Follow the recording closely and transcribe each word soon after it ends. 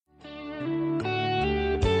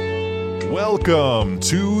Welcome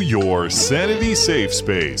to your Sanity Safe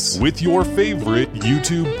Space with your favorite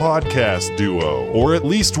YouTube podcast duo, or at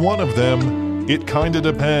least one of them. It kinda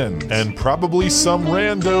depends, and probably some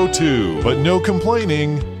rando too, but no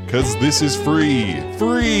complaining, cause this is free.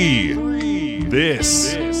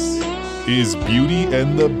 This is Beauty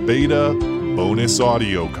and the Beta bonus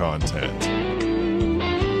audio content.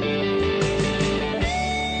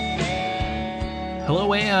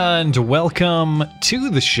 Hello and welcome to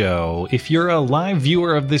the show. If you're a live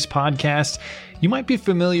viewer of this podcast, you might be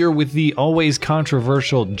familiar with the always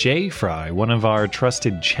controversial JayFry, one of our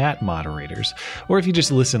trusted chat moderators. Or if you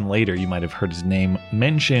just listen later, you might have heard his name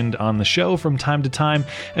mentioned on the show from time to time.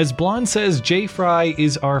 As Blonde says, JayFry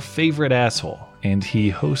is our favorite asshole, and he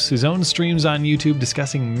hosts his own streams on YouTube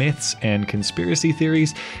discussing myths and conspiracy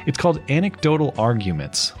theories. It's called Anecdotal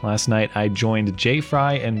Arguments. Last night, I joined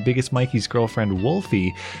JayFry and Biggest Mikey's girlfriend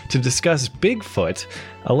Wolfie to discuss Bigfoot,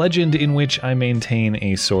 a legend in which I maintain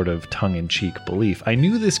a sort of tongue-in-cheek belief. I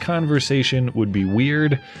knew this conversation would be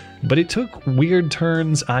weird, but it took weird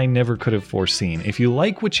turns I never could have foreseen. If you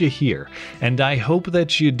like what you hear, and I hope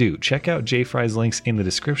that you do, check out JayFry's links in the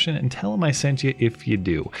description and tell him I sent you if you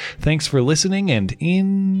do. Thanks for listening and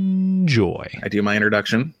enjoy. I do my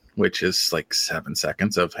introduction, which is like 7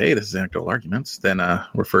 seconds of, hey, this is Anecdotal Arguments. Then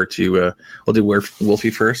refer to, we'll do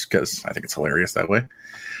Wolfie first, because I think it's hilarious that way.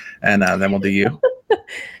 And then we'll do you.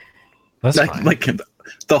 That's fine. Like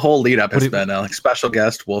the whole lead up has been like special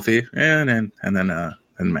guest Wolfie, and then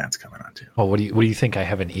Matt's coming on too. Oh, what do you think? I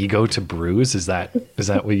have an ego to bruise? Is that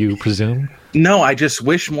what you presume? No, I just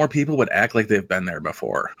wish more people would act like they've been there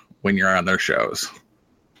before when you're on their shows.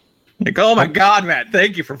 Like, oh my God, Matt,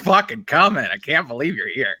 thank you for fucking coming. I can't believe you're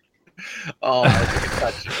here. Oh,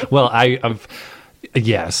 well, I have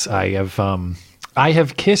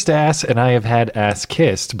kissed ass and I have had ass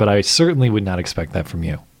kissed, but I certainly would not expect that from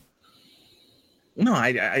you. No,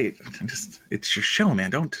 I just, it's your show,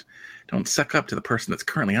 man. Don't suck up to the person that's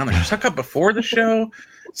currently on there. Suck up before the show,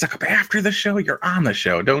 suck up after the show. You're on the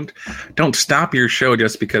show. Don't stop your show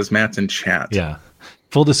just because Matt's in chat. Yeah.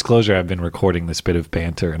 Full disclosure, I've been recording this bit of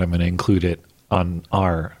banter and I'm going to include it on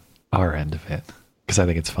our end of it because I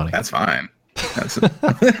think it's funny. That's fine.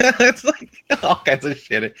 It's like all kinds of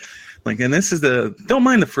shit. Like, and this is don't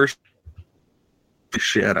mind the first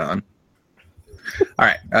shit on. All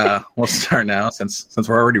right, we'll start now since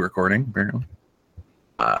we're already recording, apparently.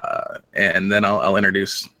 And then I'll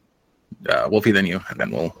introduce Wolfie, then you, and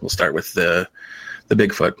then we'll start with the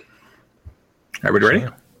Bigfoot. Everybody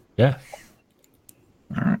ready? Yeah.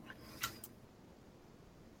 All right.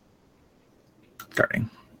 Starting.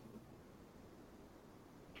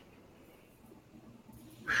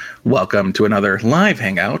 Welcome to another live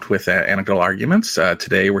hangout with Anecdotal Arguments.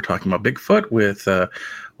 Today we're talking about Bigfoot with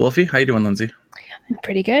Wolfie. How you doing, Lindsay? I'm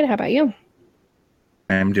pretty good. How about you?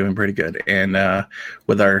 I'm doing pretty good. And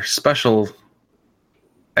with our special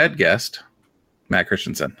head guest, Matt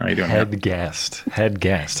Christensen. How you doing? Head guest. I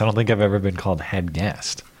don't think I've ever been called head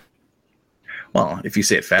guest. Well, if you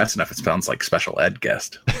say it fast enough, it sounds like special ed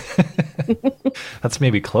guest. That's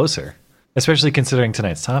maybe closer, especially considering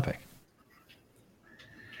tonight's topic.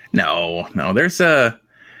 No. There's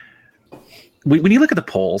when you look at the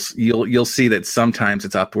polls, you'll see that sometimes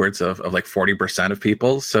it's upwards of like 40% of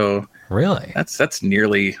people. So really, that's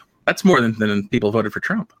more than people voted for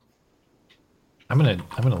Trump. I'm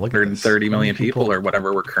gonna look at 30 million people or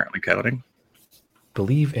whatever we're currently counting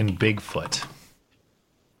believe in Bigfoot.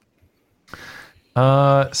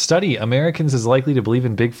 Study: Americans is likely to believe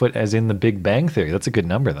in Bigfoot as in the Big Bang Theory. That's a good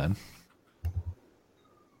number then.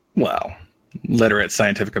 Well, literate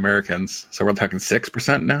scientific Americans. So we're talking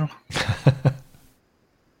 6% now.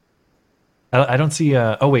 I don't see.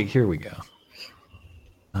 Oh wait, here we go.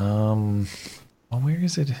 Well, where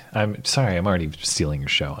is it? I'm sorry, I'm already stealing your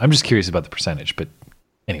show. I'm just curious about the percentage, but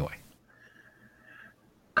anyway,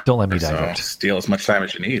 don't let me divert. Steal as much time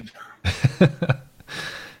as you need.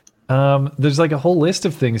 There's like a whole list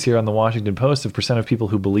of things here on the Washington Post of percent of people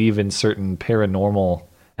who believe in certain paranormal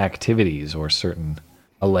activities or certain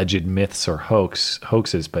alleged myths or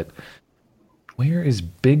hoaxes, but where is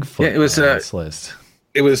Bigfoot it was, on this list?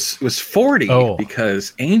 It was 40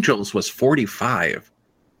 because Angels was 45.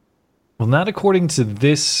 Well, not according to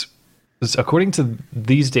this. According to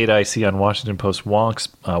these data I see on Washington Post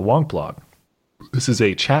Wonk blog. This is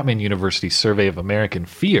a Chapman University survey of American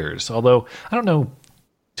fears, although I don't know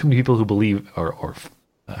too many people who believe or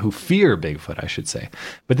who fear Bigfoot, I should say.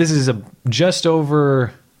 But this is just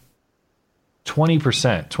over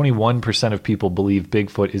 20%, 21% of people believe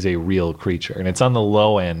Bigfoot is a real creature. And it's on the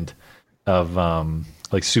low end of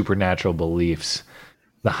like supernatural beliefs.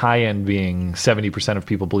 The high end being 70% of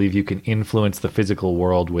people believe you can influence the physical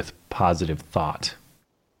world with positive thought.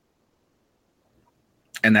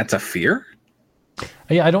 And that's a fear?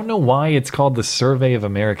 Yeah, I don't know why it's called the Survey of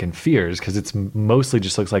American Fears, because it's mostly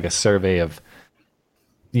just looks like a survey of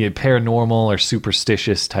paranormal or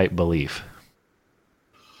superstitious type belief.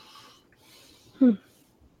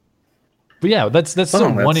 But yeah, that's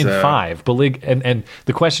so 1 in 5. And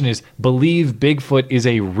the question is, believe Bigfoot is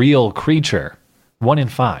a real creature. 1 in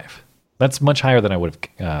 5. That's much higher than I would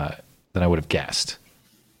have guessed.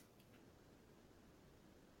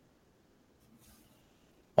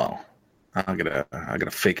 Well, I'll get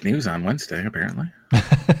a fake news on Wednesday, apparently.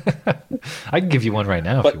 I can give you one right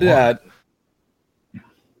now if you want.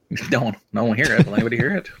 No one will hear it. Will anybody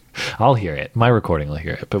hear it? I'll hear it. My recording will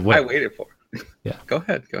hear it. But what? I waited for it. Yeah. Go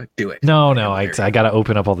ahead. Do it. No. I got to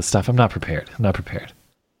open up all the stuff. I'm not prepared.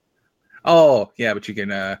 Oh, yeah, but you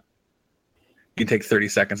can take 30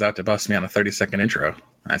 seconds out to bust me on a 30-second intro.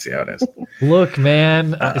 I see how it is. Look,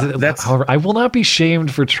 man, however, I will not be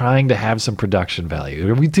shamed for trying to have some production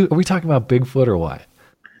value. Are we talking about Bigfoot or what?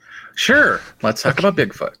 Sure. Let's talk about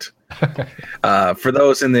Bigfoot. For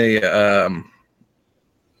those in the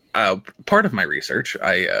part of my research,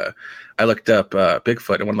 I looked up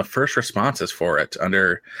Bigfoot, and one of the first responses for it I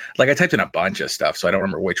typed in a bunch of stuff, so I don't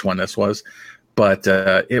remember which one this was, but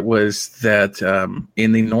it was that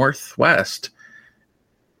in the Northwest,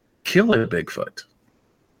 kill a Bigfoot.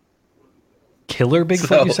 Killer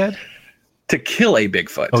Bigfoot, you said? To kill a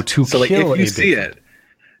Bigfoot. Oh, to so kill if you a see Bigfoot. it,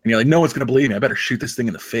 and you're like, no one's going to believe me, I better shoot this thing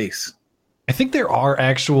in the face. I think there are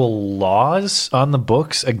actual laws on the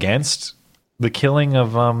books against the killing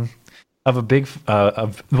of a big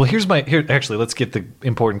actually, let's get the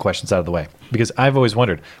important questions out of the way, because I've always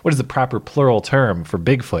wondered, what is the proper plural term for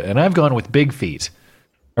Bigfoot? And I've gone with big feet.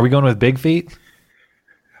 Are we going with big feet?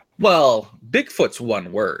 Well, Bigfoot's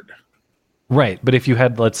one word. Right, but if you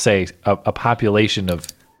had, let's say, a population of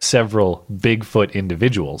several Bigfoot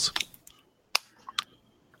individuals.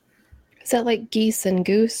 Is that like geese and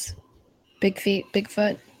goose? Big feet,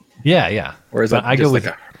 Bigfoot? Yeah. Or is but that I just go with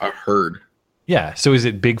like a herd? Yeah, so is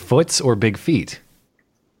it Bigfoots or big feet?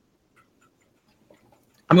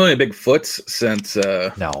 I'm going to Bigfoots since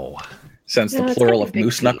No. Since the plural of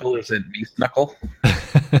moose knuckle is in meese knuckle.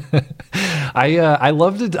 I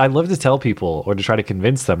love to tell people, or to try to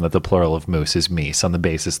convince them, that the plural of moose is meese, on the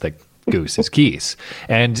basis that goose is geese.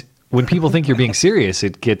 And when people think you're being serious,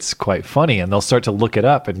 it gets quite funny, and they'll start to look it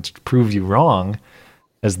up and prove you wrong,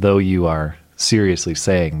 as though you are seriously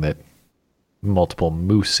saying that multiple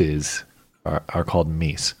mooses are called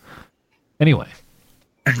meese. Anyway,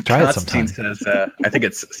 try it sometime. Says, I think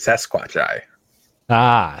it's Sasquatch-eye.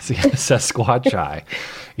 Ah, Sasquatch-eye.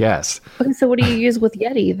 Yes. Okay, so what do you use with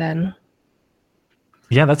Yeti then?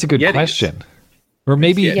 Yeah, that's a good Yetis. question. Or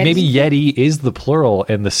maybe Yeti is the plural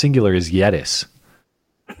and the singular is Yetis.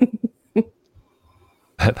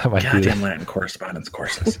 that might be Goddamn Latin correspondence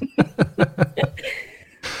courses.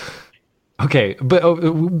 Okay, but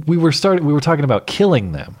we were talking about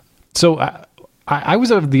killing them. So I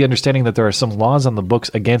was of the understanding that there are some laws on the books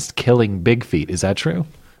against killing big feet. Is that true?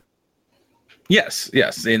 Yes.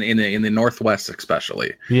 In the Northwest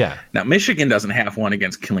especially. Yeah. Now Michigan doesn't have one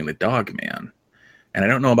against killing the dog man, and I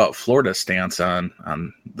don't know about Florida's stance on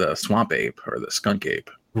the swamp ape or the skunk ape.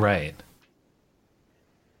 Right.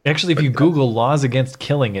 Actually, if you Google laws against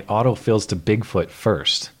killing, it autofills to Bigfoot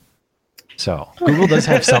first. So Google does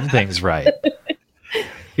have some things right.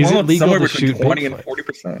 Is it legal to shoot 20 Bigfoot? and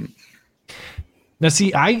 40%? Now,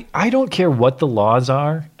 see, I don't care what the laws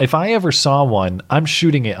are. If I ever saw one, I'm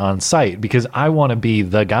shooting it on sight because I want to be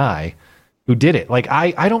the guy who did it. Like,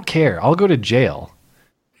 I don't care. I'll go to jail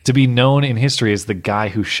to be known in history as the guy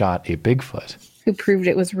who shot a Bigfoot. Who proved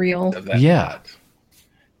it was real. Yeah.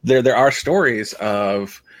 There are stories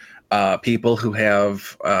of people who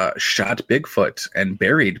have shot Bigfoot and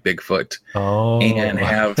buried Bigfoot and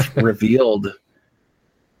have revealed,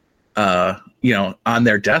 on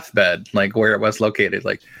their deathbed, like where it was located.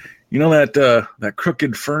 Like, that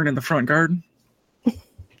crooked fern in the front garden?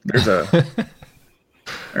 There's a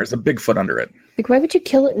Bigfoot under it. Like, why would you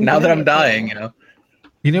kill it? Now that I'm dying,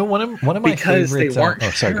 one of my because favorites, they weren't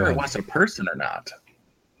sure it was a person or not.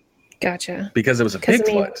 Gotcha. Because it was a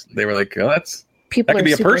Bigfoot. They were like, that people could are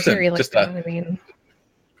be a super person. hairy like Just that. I mean,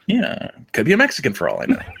 yeah, could be a Mexican for all I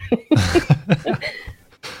know.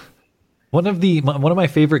 One of my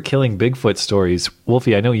favorite killing Bigfoot stories,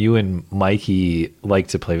 Wolfie, I know you and Mikey like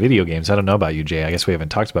to play video games. I don't know about you, Jay. I guess we haven't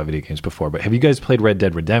talked about video games before, but have you guys played Red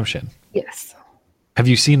Dead Redemption? yes. Have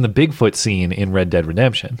you seen the Bigfoot scene in Red Dead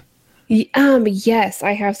Redemption? Yes,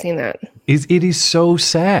 I have seen that. It is so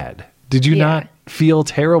sad Did you Yeah. not feel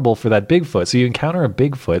terrible for that Bigfoot? So you encounter a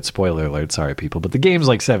Bigfoot, spoiler alert, sorry people, but the game's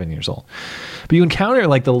like 7 years old. But you encounter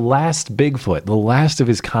like the last Bigfoot, the last of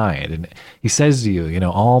his kind. And he says to you, you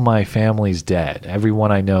know, all my family's dead.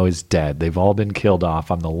 Everyone I know is dead. They've all been killed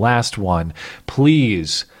off. I'm the last one.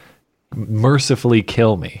 Please mercifully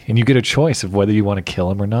kill me. And you get a choice of whether you want to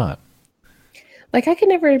kill him or not. Like, I could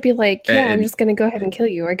never be like, yeah, I'm And- just going to go ahead and kill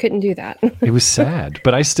you. I couldn't do that. It was sad,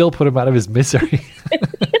 but I still put him out of his misery.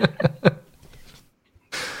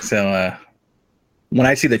 So when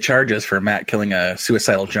I see the charges for Matt killing a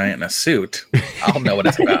suicidal giant in a suit, I'll know what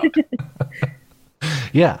it's about.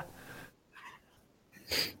 Yeah.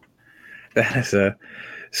 That is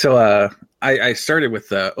I started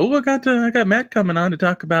with I got Matt coming on to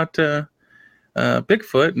talk about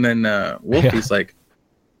Bigfoot, and then Wolfie's like,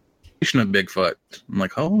 of Bigfoot. I'm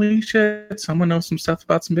like, holy shit, someone knows some stuff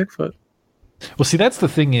about some Bigfoot. Well, see, that's the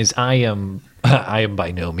thing is I am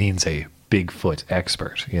by no means a Bigfoot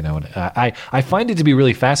expert, you know, and I find it to be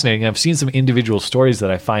really fascinating. I've seen some individual stories that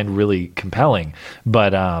I find really compelling,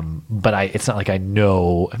 but it's not like I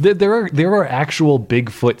know. There are actual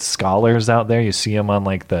Bigfoot scholars out there. You see them on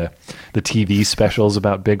like the TV specials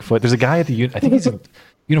about Bigfoot. There's a guy at I think he's in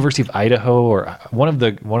University of Idaho or one of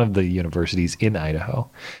the universities in Idaho,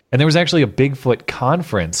 and there was actually a Bigfoot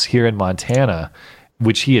conference here in Montana,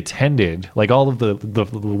 which he attended. Like all of the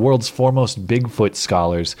world's foremost Bigfoot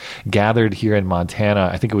scholars gathered here in Montana.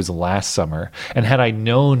 I think it was last summer. And had I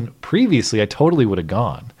known previously, I totally would have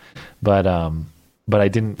gone. But I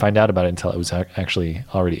didn't find out about it until it was actually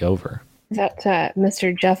already over. Is that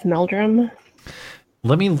Mr. Jeff Meldrum?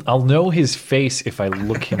 I'll know his face if I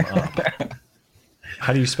look him up.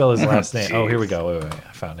 How do you spell his last name? Oh, here we go. Wait,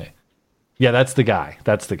 I found it. Yeah, that's the guy.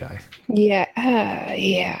 Yeah.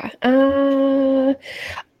 Yeah.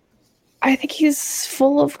 I think he's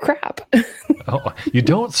full of crap. Oh, you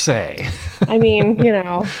don't say. I mean, you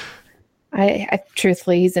know, I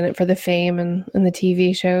truthfully, he's in it for the fame and the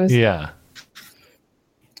TV shows. Yeah.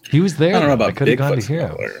 He was there. I don't know about I could have gone to Bigfoot hear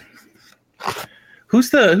him. scholar. Who's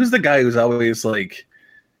the guy who's always like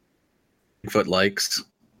Bigfoot likes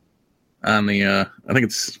on the I think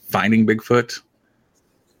it's Finding Bigfoot.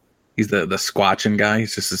 He's the squatching guy.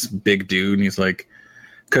 He's just this big dude, and he's like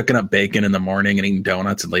cooking up bacon in the morning and eating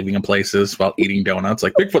donuts and leaving them places while eating donuts.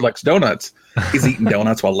 Like Bigfoot likes donuts. He's eating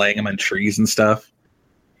donuts while laying them in trees and stuff.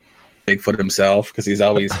 Bigfoot himself, because he's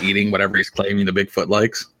always eating whatever he's claiming the Bigfoot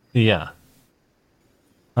likes. Yeah.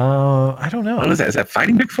 I don't know. What is that? Is that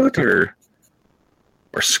Fighting Bigfoot or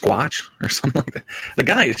Squatch or something like that? The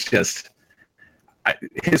guy is just...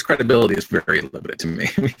 his credibility is very limited to me.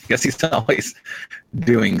 I guess he's always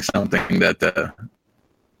doing something that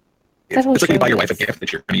it's like you buy your wife a gift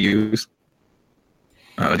that you're going to use.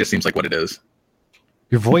 It just seems like what it is.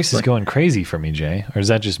 Your voice is going crazy for me, Jay. Or is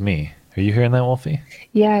that just me? Are you hearing that, Wolfie?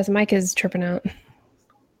 Yeah, his mic is tripping out.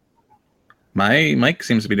 My mic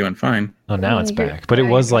seems to be doing fine. Oh, now it's you're back. But it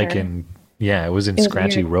was like better. it was in was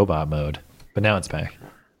scratchy weird. robot mode. But now it's back.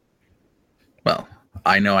 Well,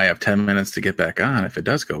 I know I have 10 minutes to get back on if it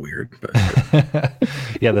does go weird. But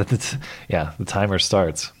Yeah, the timer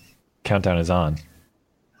starts. Countdown is on.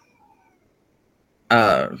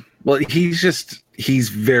 well, he's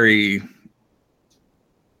very,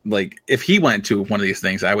 like, if he went to one of these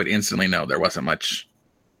things, I would instantly know there wasn't much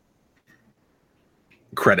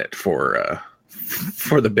credit for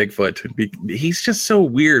the Bigfoot. He's just so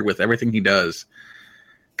weird with everything he does.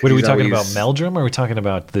 What are we talking always- about, Meldrum, or are we talking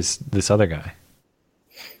about this other guy?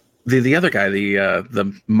 The other guy,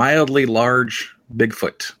 the mildly large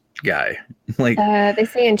Bigfoot guy. Like, They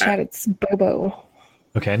say in chat it's Bobo.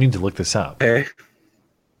 Okay, I need to look this up. okay.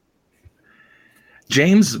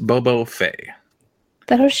 James Bobo Fay.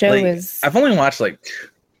 That whole show Like, is I've only watched like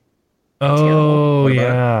Oh, What about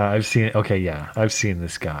yeah. I've seen it. Okay, yeah. I've seen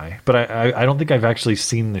this guy. But I don't think I've actually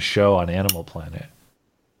seen the show on Animal Planet.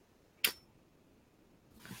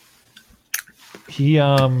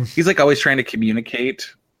 he's like always trying to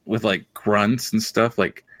communicate with like grunts and stuff.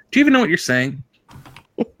 Like, do you even know what you're saying?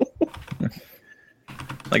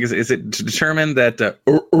 Like, is it to determine that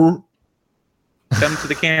come to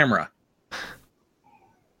the camera?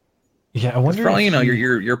 Yeah, I wonder For all if you know, he-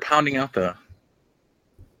 you're pounding out the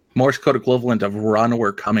Morse code equivalent of "run,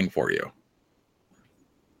 we're coming for you."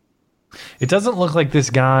 It doesn't look like this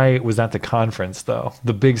guy was at the conference, though.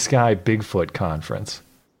 The Big Sky Bigfoot conference.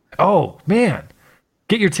 Oh, man.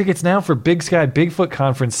 Get your tickets now for Big Sky Bigfoot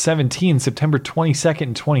Conference 17, September 22nd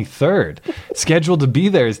and 23rd. Scheduled to be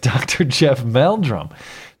there is Dr. Jeff Meldrum.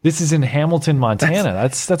 This is in Hamilton, Montana.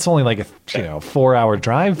 That's only like a 4-hour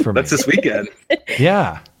drive for me. That's this weekend.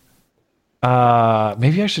 Yeah.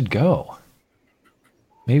 Maybe I should go.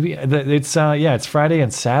 Maybe it's Friday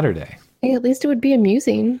and Saturday. Hey, at least it would be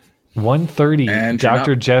amusing. 1:30. And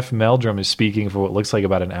Dr. Jeff Meldrum is speaking for what looks like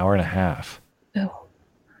about an hour and a half. Oh.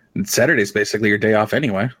 And Saturday's basically your day off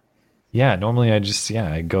anyway. Yeah, normally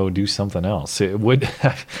I go do something else.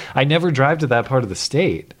 I never drive to that part of the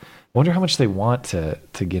state. I wonder how much they want to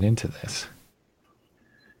get into this.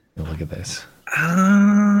 Look at this.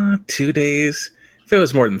 2 days. If it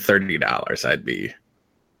was more than $30, I'd be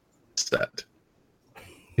set.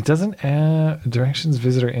 It doesn't add directions,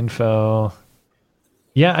 visitor info.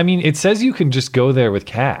 Yeah, I mean, it says you can just go there with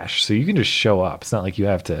cash, so you can just show up. It's not like you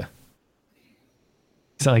have to.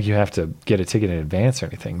 It's not like you have to get a ticket in advance or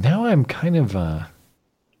anything. Now I'm kind of,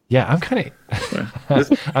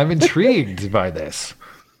 I'm intrigued by this.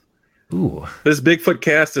 Ooh, this Bigfoot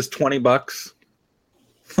cast is $20.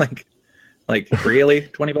 Like really,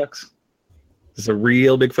 $20? This is a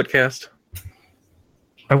real Bigfoot cast.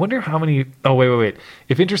 I wonder how many. Oh, wait.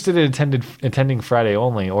 If interested in attending Friday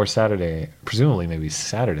only or Saturday, presumably maybe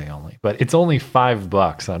Saturday only, but it's only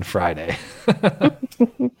 $5 on Friday.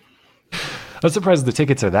 I'm surprised the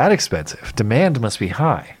tickets are that expensive. Demand must be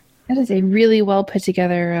high. That is a really well put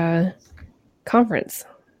together conference.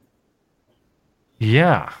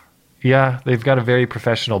 Yeah, they've got a very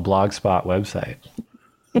professional Blogspot website.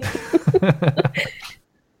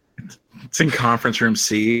 It's in conference room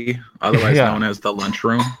C, otherwise known as the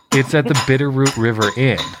lunchroom. It's at the Bitterroot River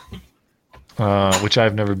Inn, which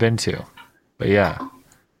I've never been to. But yeah,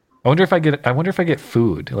 I wonder if I get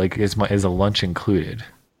food. Like, is a lunch included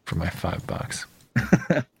for my $5?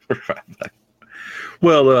 For $5.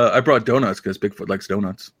 Well, I brought donuts because Bigfoot likes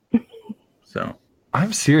donuts. So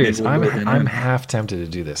I'm serious. I'm half tempted to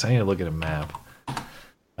do this. I need to look at a map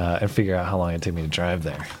and figure out how long it take me to drive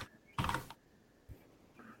there.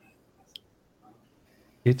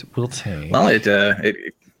 It will take. Well,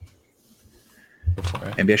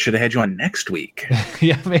 maybe I should have had you on next week.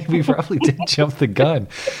 Yeah, maybe probably did jump the gun.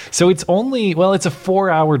 So it's only it's a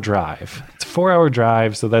 4-hour drive. It's a 4-hour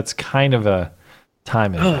drive, so that's kind of a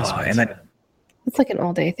time investment. And it's like an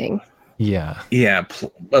all-day thing. Yeah. Yeah,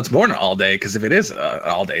 well, it's more than all day because if it is an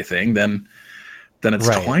all-day thing, then it's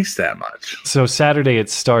twice that much. So Saturday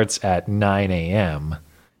it starts at 9 a.m.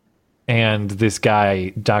 And this guy,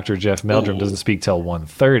 Dr. Jeff Meldrum, doesn't speak till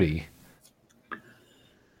 1:30.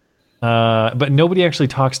 But nobody actually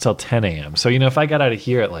talks till 10 a.m. So, if I got out of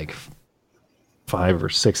here at like 5 or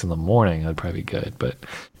 6 in the morning, I'd probably be good. But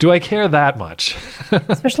do I care that much?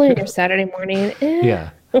 Especially on your Saturday morning. Yeah.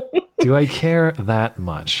 Do I care that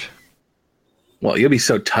much? Well, you'll be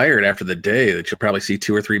so tired after the day that you'll probably see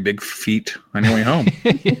 2 or 3 big feet on your way home.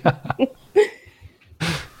 Yeah.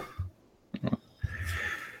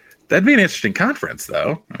 That'd be an interesting conference,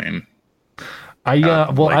 though. I mean,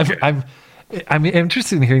 I'm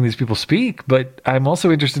interested in hearing these people speak, but I'm also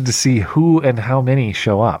interested to see who and how many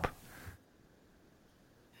show up.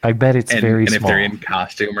 I bet it's very small. And if they're in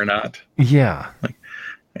costume or not. Yeah.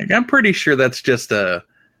 I'm pretty sure that's just I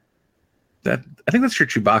think that's your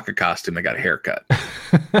Chewbacca costume that got a haircut.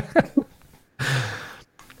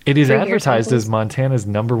 It is advertised as Montana's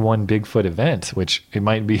 #1 Bigfoot event, which it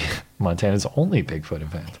might be Montana's only Bigfoot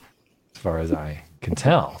event, as far as I can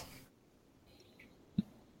tell.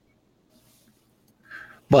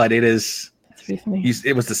 But it is. That's pretty funny.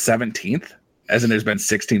 It was the 17th, as in there's been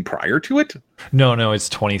 16 prior to it. No, it's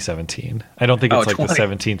 2017. I don't think it's like 20. The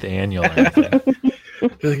 17th annual or anything.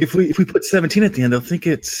 Like if we put 17 at the end, they'll think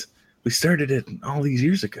we started it all these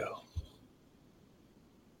years ago.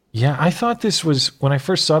 Yeah, I thought this was, when I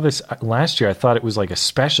first saw this last year, I thought it was like a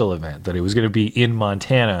special event, that it was going to be in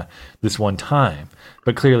Montana this one time.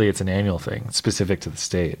 But clearly it's an annual thing, specific to the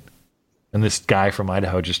state. And this guy from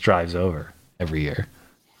Idaho just drives over every year.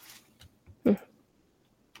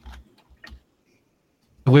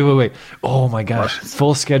 Wait. Oh my gosh.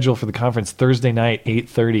 Full schedule for the conference. Thursday night,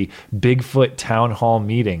 8:30, Bigfoot Town Hall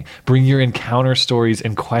meeting. Bring your encounter stories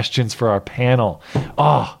and questions for our panel.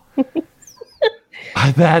 Oh,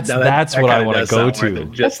 that's what I want to go to.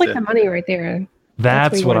 That's like the money right there.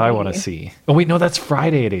 That's what I want to see. Oh wait, no, that's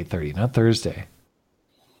Friday at 8:30, not Thursday.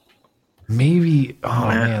 Maybe,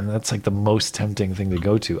 man, that's like the most tempting thing to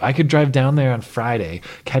go to. I could drive down there on Friday,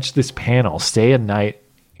 catch this panel, stay a night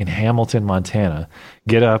in Hamilton, Montana,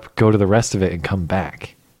 get up, go to the rest of it, and come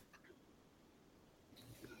back.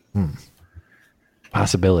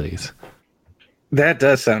 Possibilities. That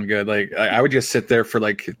does sound good. Like I would just sit there for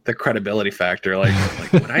like the credibility factor. Like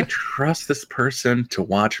would I trust this person to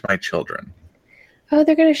watch my children? Oh,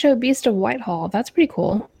 they're going to show Beast of Whitehall. That's pretty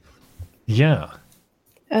cool. Yeah.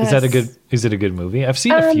 Is it a good movie? I've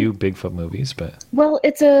seen a few Bigfoot movies, but well,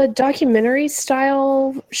 it's a documentary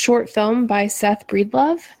style short film by Seth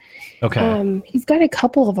Breedlove. okay. He's got a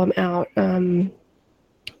couple of them out.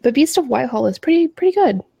 But Beast of Whitehall is pretty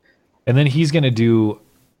good. And then he's going to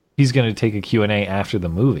take a Q&A after the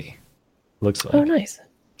movie. Looks like. Oh, nice.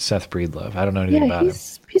 Seth Breedlove. I don't know anything about him.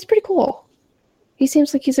 He's pretty cool. He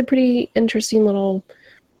seems like he's a pretty interesting little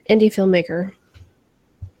indie filmmaker.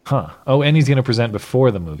 Huh. Oh, and he's going to present before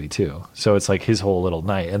the movie too. So it's like his whole little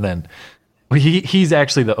night. And then he's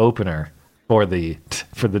actually the opener for the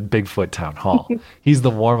Bigfoot Town Hall. He's the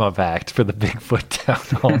warm-up act for the Bigfoot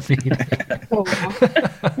Town Hall meeting.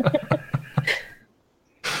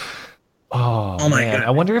 Oh my man. God.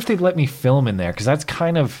 I wonder if they'd let me film in there, because that's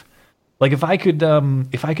kind of like if I could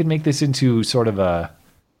make this into sort of a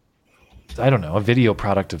video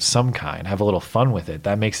product of some kind, have a little fun with it,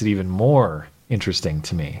 that makes it even more interesting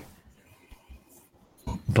to me.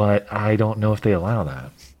 But I don't know if they allow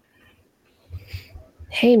that.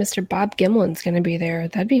 Hey, Mr. Bob Gimlin's going to be there.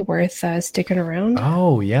 That'd be worth sticking around.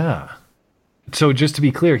 Oh, yeah. So just to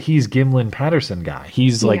be clear, he's Gimlin Patterson guy.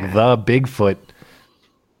 He's like the Bigfoot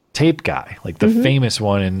tape guy, like the famous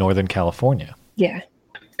one in Northern California. Yeah.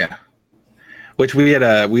 Yeah. Which we had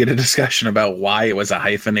a discussion about why it was a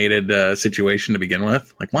hyphenated situation to begin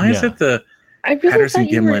with. Like, why is it the I really Patterson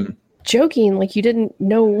thought you were Gimlin? joking, like you didn't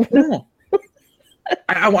know. No.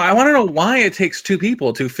 I want to know why it takes two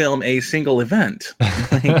people to film a single event.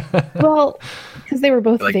 Well, because they were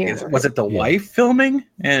both Like, there. was it the wife filming,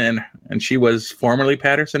 and she was formerly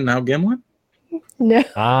Patterson, now Gimlin? No.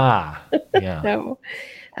 Ah, yeah. No.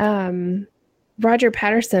 Roger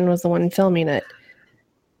Patterson was the one filming it.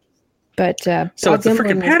 But So Bob it's the Gimlin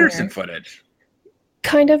freaking was Patterson there. footage.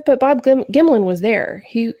 Kind of, but Bob Gimlin was there.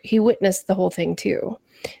 He witnessed the whole thing too.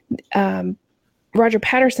 Roger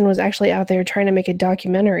Patterson was actually out there trying to make a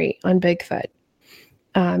documentary on Bigfoot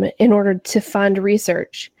in order to fund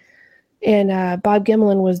research. And Bob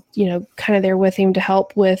Gimlin was, kind of there with him to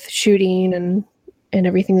help with shooting and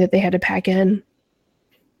everything that they had to pack in.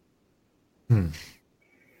 All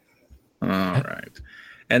right.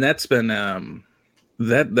 And that's been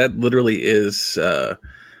that literally is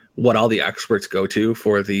what all the experts go to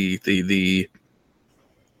for the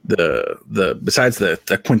besides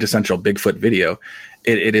the quintessential Bigfoot video.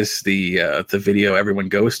 It is the video everyone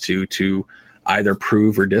goes to either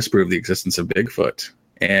prove or disprove the existence of Bigfoot.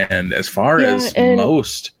 And as far as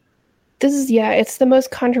most, it's the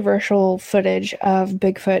most controversial footage of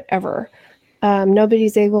Bigfoot ever.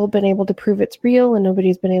 Nobody's been able to prove it's real, and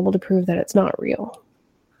nobody's been able to prove that it's not real.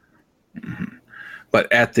 Mm-hmm.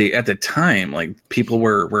 But at the time, like, people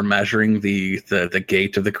were measuring the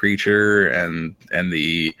gait of the creature and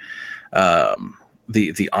the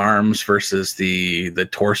arms versus the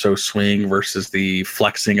torso swing versus the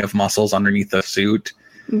flexing of muscles underneath the suit,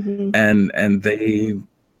 and they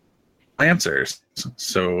answers.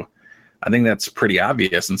 So I think that's pretty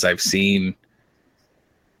obvious, since I've seen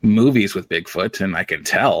movies with Bigfoot and I can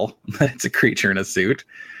tell that it's a creature in a suit.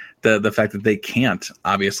 The fact that they can't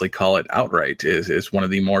obviously call it outright is one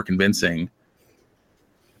of the more convincing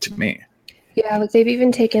to me. Yeah, like they've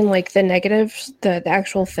even taken like the negatives, the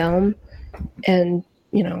actual film, and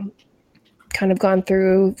kind of gone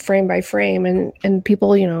through frame by frame, and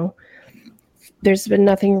people, there's been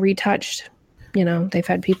nothing retouched. They've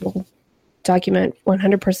had people document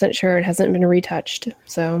 100% sure it hasn't been retouched.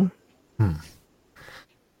 So, have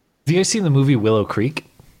you guys seen the movie Willow Creek?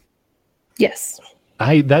 Yes.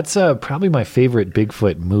 That's probably my favorite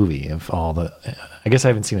Bigfoot movie of all the. I guess I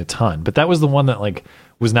haven't seen a ton, but that was the one that like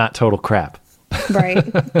was not total crap. Right.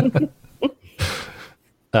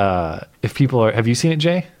 If people have you seen it,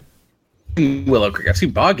 Jay? Willow Creek. I've seen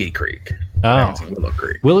Boggy Creek. I haven't seen Willow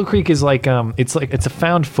Creek. Willow Creek is like it's a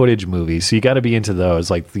found footage movie, so you got to be into those,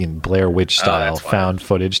 like the Blair Witch style found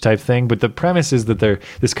footage type thing. But the premise is that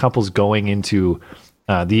this couple's going into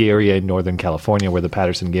the area in Northern California where the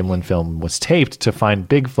Patterson Gimlin film was taped to find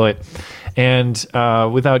Bigfoot. And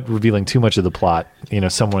without revealing too much of the plot,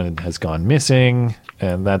 someone has gone missing,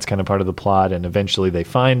 and that's kind of part of the plot. And eventually they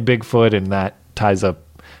find Bigfoot, and that ties up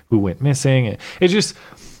who went missing. It's just,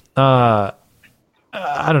 I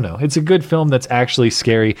don't know. It's a good film that's actually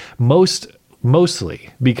scary, mostly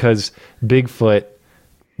because Bigfoot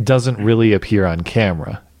doesn't really appear on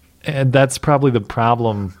camera. And that's probably the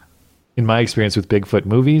problem in my experience with Bigfoot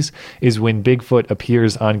movies, is when Bigfoot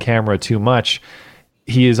appears on camera too much,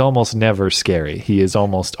 he is almost never scary. He is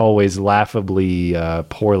almost always laughably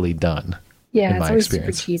poorly done. Yeah, in it's my always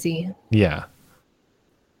experience. super cheesy. Yeah.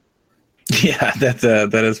 Yeah,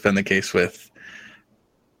 that has been the case with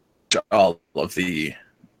all of the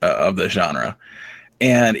genre.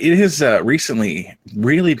 And it has recently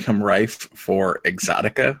really become rife for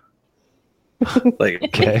exotica,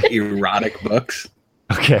 like erotic books.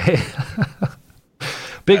 Okay.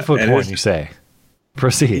 Bigfoot porn, you say?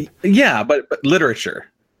 Proceed. Yeah, but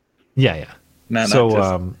literature. Yeah. Not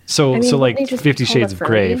so just, like 50 Shades of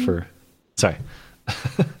Grey for. Sorry.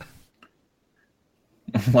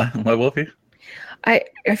 What, Wolfie? I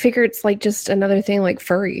figure it's like just another thing like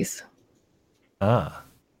furries. Ah.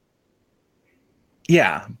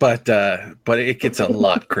 Yeah, but it gets a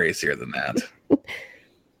lot crazier than that.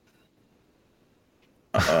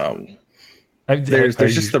 There's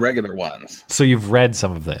just the regular ones. So you've read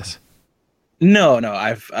some of this? No,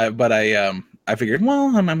 I figured,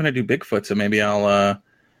 well, I'm gonna do Bigfoot, so maybe I'll.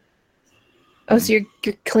 Oh, so you're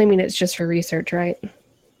claiming it's just for research, right?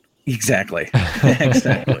 Exactly. So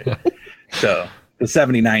the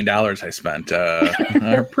 $79 I spent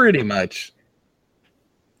are pretty much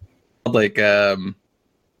like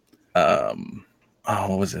what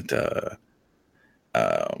was it?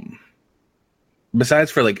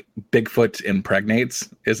 Besides for like Bigfoot impregnates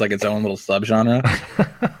is like its own little subgenre.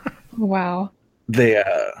 Wow. They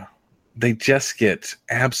just get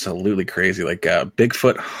absolutely crazy. Like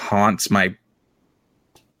Bigfoot haunts my.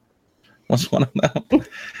 What's one of them?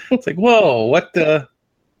 It's like, whoa, what the?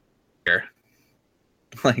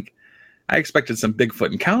 Like, I expected some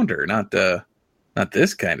Bigfoot encounter, not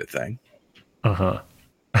this kind of thing.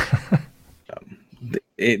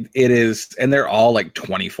 It is, and they're all like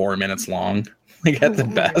 24 minutes long, like at the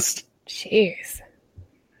best. Jeez.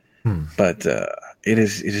 But it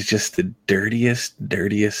is just the dirtiest.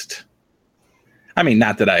 I mean,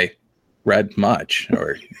 not that I read much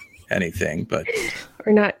or anything, but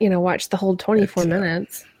or not, watch the whole 24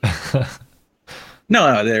 minutes.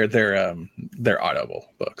 No, they're Audible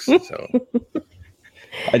books, so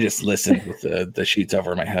I just listen with the sheets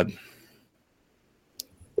over my head.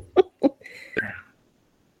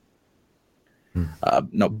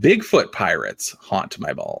 No, Bigfoot pirates haunt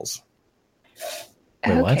my balls.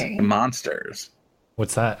 Wait, what? Okay. Monsters.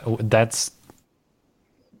 What's that? That's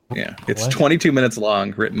it's what? 22 minutes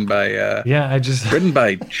long, written by written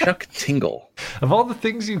by Chuck Tingle. Of all the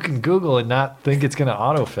things you can Google and not think it's going to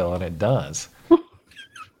autofill, and it does.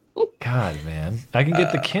 God, man, I can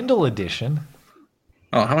get the Kindle edition.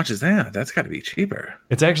 Oh, how much is that? That's got to be cheaper.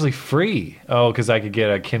 It's actually free. Oh, because I could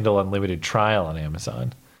get a Kindle Unlimited trial on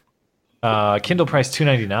Amazon. Kindle price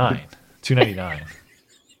 $2.99. $2.99.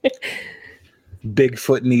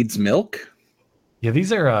 Bigfoot needs milk. Yeah,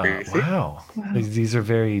 these are wow. These are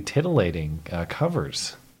very titillating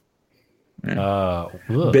covers. Yeah.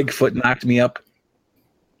 Bigfoot knocked me up.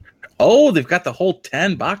 Oh, they've got the whole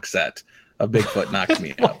 10 box set of Bigfoot knocked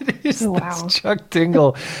me up. What is this, Chuck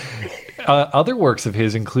Tingle? Other works of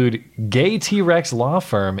his include Gay T-Rex Law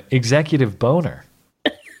Firm, Executive Boner.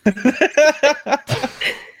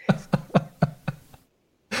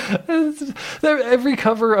 Every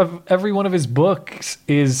cover of every one of his books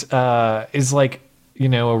is like,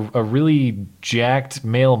 a really jacked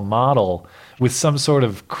male model with some sort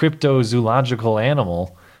of cryptozoological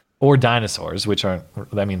animal or dinosaurs, which aren't,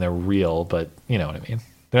 they're real, but you know what I mean.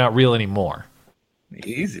 They're not real anymore.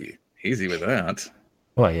 Easy with that.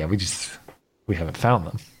 Well, yeah, we haven't found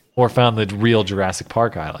them or found the real Jurassic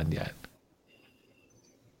Park island yet.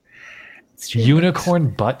 Unicorn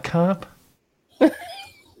Butt Cop?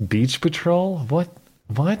 Beach Patrol? What?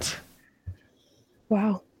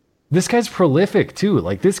 Wow. This guy's prolific too.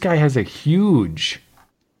 Like, this guy has a huge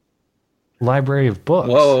library of books.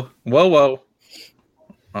 Whoa.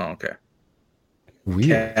 Oh, okay.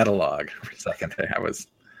 Weird. Catalog for a second. I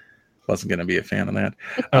wasn't going to be a fan of that.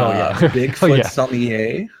 Yeah. Bigfoot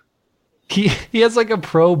sommelier. He has like a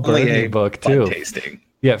pro Bernie book too. Tasting.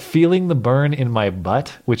 Yeah, Feeling the Burn in My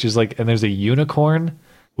Butt, which is like, and there's a unicorn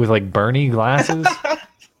with like Bernie glasses.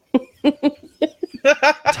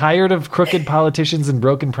 Tired of crooked politicians and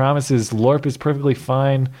broken promises, Lorp is perfectly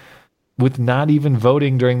fine with not even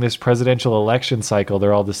voting during this presidential election cycle.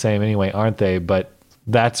 They're all the same anyway, aren't they? But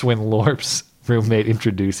that's when Lorp's roommate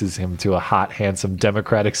introduces him to a hot, handsome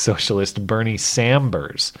Democratic Socialist, Bernie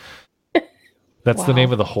Sanders. That's the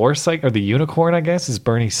name of the horse, or the unicorn, I guess, is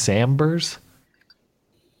Bernie Sanders.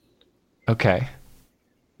 Okay.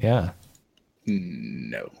 Yeah.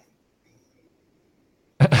 No.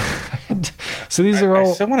 So these are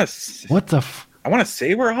all. I want to. What the? I want to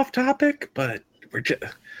say we're off topic, but we're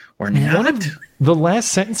not. The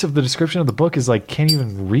last sentence of the description of the book is like, can't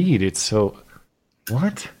even read. It's so.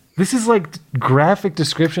 What? This is like graphic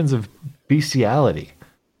descriptions of bestiality.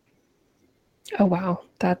 Oh wow,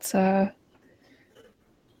 that's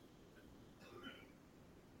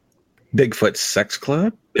Bigfoot sex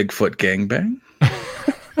club, Bigfoot gangbang.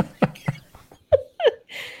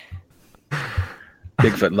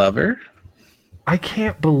 Bigfoot lover. I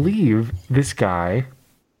can't believe this guy.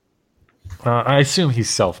 I assume he's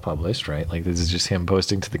self-published, right? Like this is just him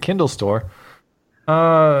posting to the Kindle store.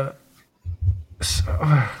 I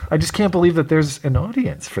just can't believe that there's an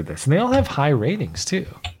audience for this, and they all have high ratings too.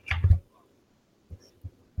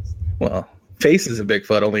 Well, Faces of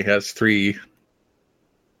Bigfoot only has 4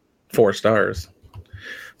 stars.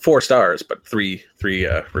 4 stars, but three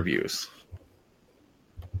reviews.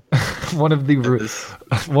 One of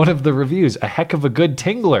the reviews, a heck of a good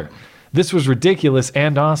tingler. This was ridiculous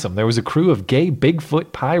and awesome. There was a crew of gay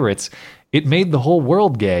Bigfoot pirates. It made the whole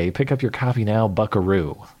world gay. Pick up your copy now,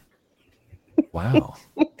 buckaroo. Wow.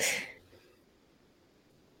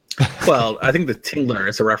 Well, I think the tingler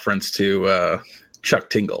is a reference to Chuck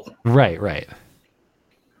Tingle. Right.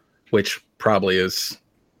 Which probably is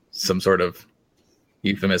some sort of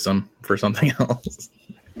euphemism for something else.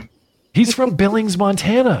 He's from Billings,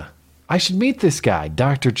 Montana. I should meet this guy,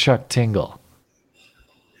 Dr. Chuck Tingle.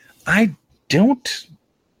 I don't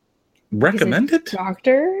recommend it.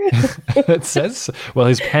 Doctor? It says, well,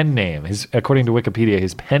 his pen name, according to Wikipedia,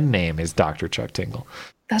 his pen name is Dr. Chuck Tingle.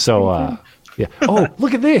 That's so, yeah. Oh,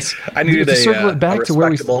 look at this. I needed to circle it back to where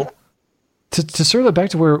we. To circle it back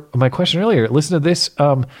to where my question earlier, listen to this.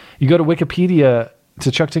 You go to Wikipedia,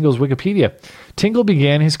 to Chuck Tingle's Wikipedia. Tingle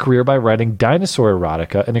began his career by writing dinosaur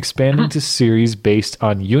erotica and expanding to series based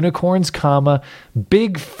on unicorns,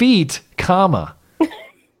 big feet,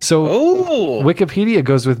 So Wikipedia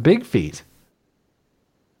goes with big feet.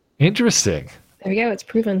 Interesting. There you go. It's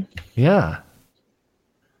proven. Yeah.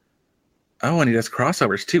 Oh, and he does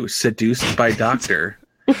crossovers too. Seduced by Doctor,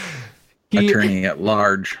 Attorney at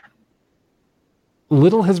Large.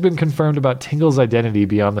 Little has been confirmed about Tingle's identity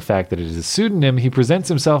beyond the fact that it is a pseudonym. He presents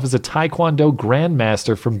himself as a Taekwondo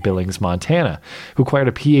grandmaster from Billings, Montana, who acquired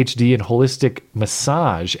a PhD in holistic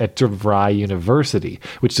massage at DeVry University,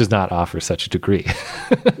 which does not offer such a degree.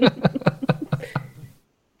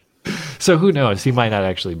 So who knows? He might not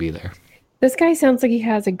actually be there. This guy sounds like he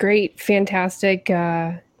has a great, fantastic,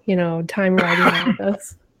 time writing all of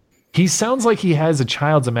this. He sounds like he has a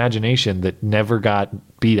child's imagination that never got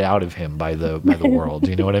beat out of him by the world.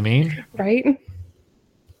 You know what I mean? Right.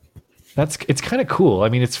 It's kind of cool. I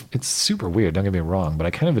mean, it's super weird. Don't get me wrong, but I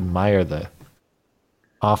kind of admire the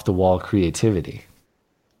off the wall creativity.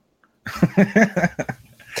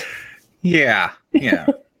 Yeah.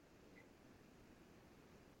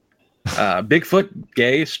 Bigfoot,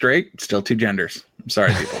 gay, straight, still 2 genders. I'm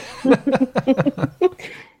sorry, people.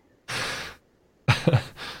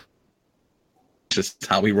 Just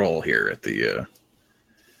how we roll here at the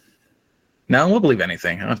now we'll believe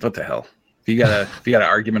anything. What the hell? If you got an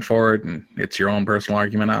argument for it and it's your own personal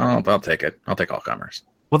argument, I'll take it. I'll take all comers.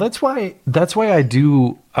 Well, that's why I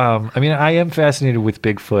do I am fascinated with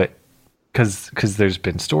Bigfoot because there's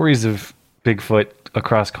been stories of Bigfoot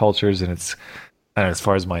across cultures, and it's, I don't know, as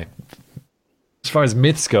far as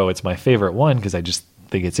myths go, it's my favorite one because I just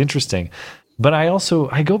think it's interesting. But I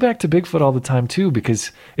go back to Bigfoot all the time too,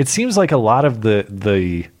 because it seems like a lot of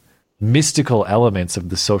the mystical elements of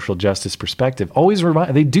the social justice perspective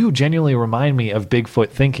they do genuinely remind me of Bigfoot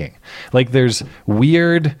thinking. Like there's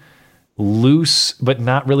weird, loose, but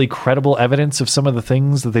not really credible evidence of some of the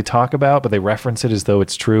things that they talk about, but they reference it as though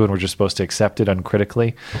it's true and we're just supposed to accept it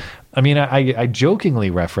uncritically. I mean, I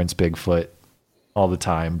jokingly reference Bigfoot all the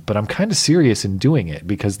time, but I'm kind of serious in doing it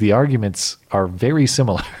because the arguments are very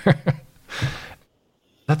similar.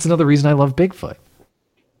 That's another reason I love Bigfoot.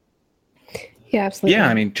 Yeah, absolutely. Yeah,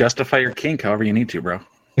 I mean, justify your kink however you need to, bro.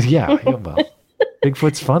 Yeah, well,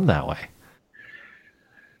 Bigfoot's fun that way.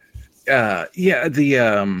 The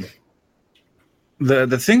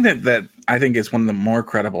thing that I think is one of the more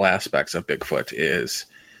credible aspects of Bigfoot is,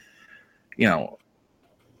 years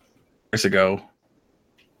ago,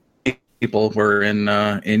 people were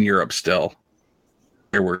in Europe still.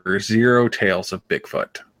 There were 0 tales of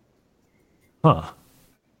Bigfoot. Huh.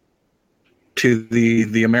 To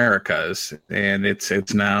the Americas, and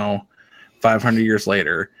it's now 500 years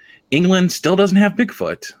later. England still doesn't have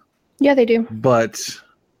Bigfoot. Yeah, they do. But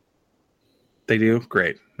they do?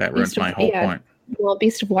 Great. That ruins my whole point. Well,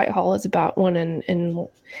 Beast of Whitehall is about one in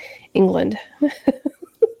England.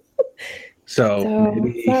 So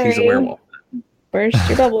maybe he's a werewolf. Burst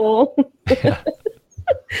your bubble. Yeah.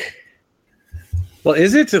 Well,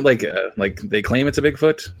 is it like they claim it's a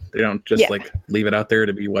Bigfoot? They don't just leave it out there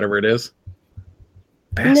to be whatever it is?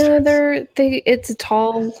 Bastards. No, it's a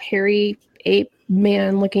tall, hairy ape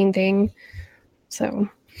man looking thing. So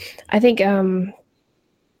I think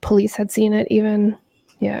police had seen it even.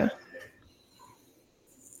 Yeah.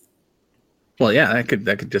 Well, yeah,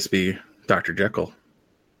 that could just be Dr. Jekyll.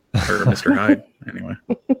 or Mr. Hyde. Anyway,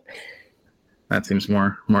 that seems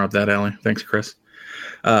more up that alley. Thanks, Chris.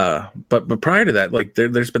 But prior to that, like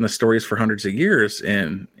there's been the stories for hundreds of years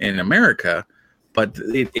in America, but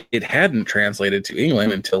it hadn't translated to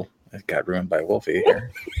England until it got ruined by Wolfie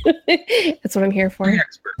here. That's what I'm here for.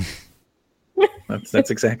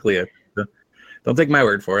 That's exactly it. Don't take my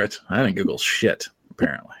word for it. I didn't Google shit,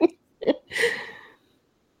 apparently.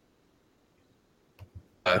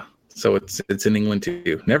 So it's in England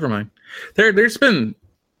too. Never mind. There's been,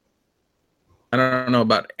 I don't know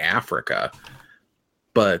about Africa,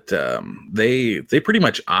 but they pretty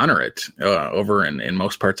much honor it over in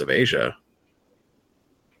most parts of Asia.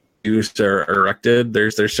 Views are erected.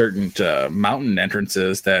 There's certain mountain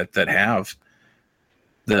entrances that have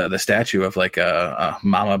the statue of like a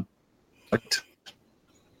mama,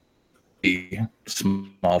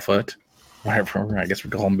 small foot, whatever. I guess we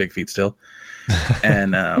call them big feet still.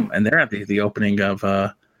 And they're at the opening of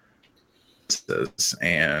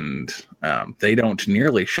and they don't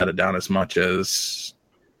nearly shut it down as much as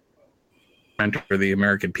the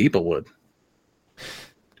American people would.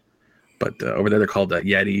 But over there, they're called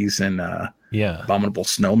Yetis and abominable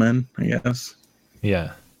snowmen, I guess.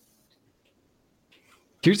 Yeah.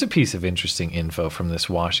 Here's a piece of interesting info from this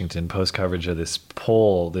Washington Post coverage of this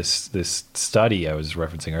poll, this study I was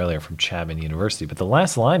referencing earlier from Chapman University. But the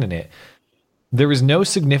last line in it, there were no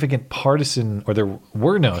significant partisan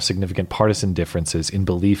differences in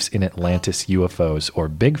beliefs in Atlantis, UFOs, or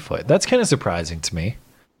Bigfoot. That's kind of surprising to me.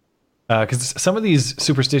 Because some of these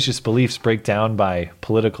superstitious beliefs break down by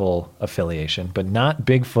political affiliation, but not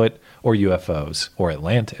Bigfoot or UFOs or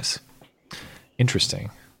Atlantis.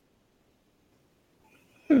 Interesting.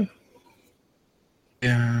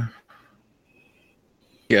 Yeah.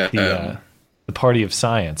 The party of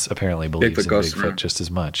science apparently believes in Bigfoot just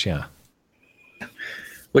as much. Yeah.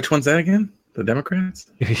 Which one's that again? The Democrats?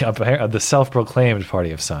 Yeah, the self-proclaimed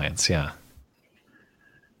party of science. Yeah.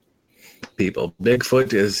 People,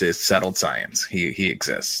 Bigfoot is settled science. He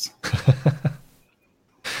exists.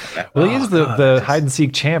 Well, he is the hide and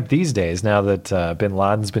seek champ these days. Now that Bin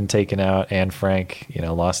Laden's been taken out and Frank,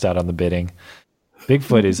 lost out on the bidding,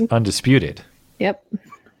 Bigfoot is undisputed. Yep.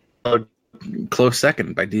 Close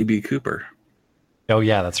second by D.B. Cooper. Oh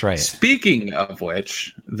yeah, that's right. Speaking of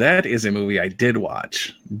which, that is a movie I did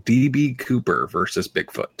watch. D.B. Cooper versus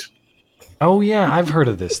Bigfoot. Oh yeah, I've heard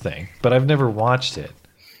of this thing, but I've never watched it.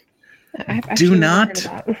 Do not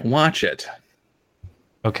watch it.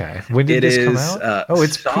 Okay. When did this come out?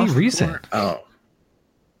 It's pretty recent.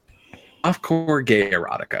 Softcore gay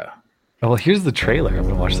erotica. Oh, well, here's the trailer. I'm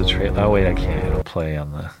going to watch the trailer. Oh, wait, I can't. It'll play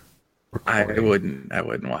on the recording. I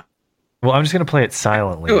wouldn't watch. Well, I'm just going to play it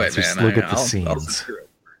silently. Do it, just man. look at the scenes.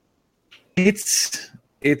 It's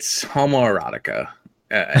homoerotica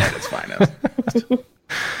at its finest.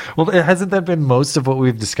 Well, hasn't that been most of what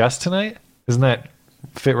we've discussed tonight? Isn't that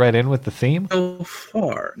fit right in with the theme? So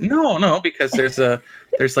far, no, because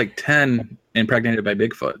there's like 10 impregnated by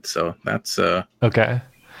Bigfoot, so that's okay.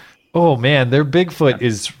 Oh man, their Bigfoot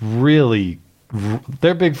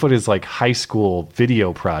is like high school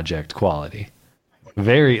video project quality.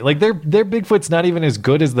 Very like their Bigfoot's not even as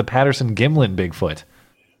good as the Patterson Gimlin Bigfoot.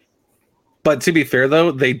 But to be fair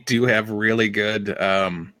though, they do have really good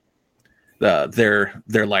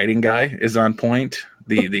their lighting guy is on point.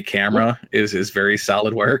 The camera is very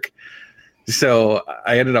solid work. So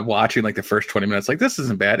I ended up watching like the first 20 minutes, like this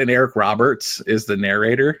isn't bad. And Eric Roberts is the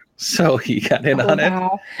narrator, so he got in on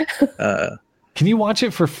it. Can you watch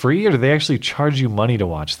it for free, or do they actually charge you money to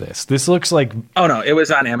watch this? This looks like no, it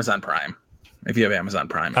was on Amazon Prime. If you have Amazon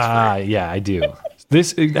Prime, it's free. Yeah, I do.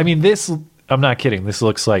 This, I'm not kidding. This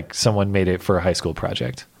looks like someone made it for a high school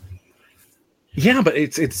project. Yeah, but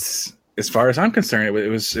it's as far as I'm concerned, it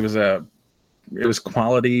was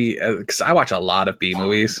quality, because I watch a lot of B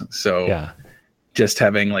movies, so yeah. Just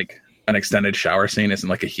having like an extended shower scene isn't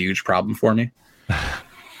like a huge problem for me.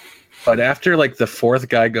 But after like the fourth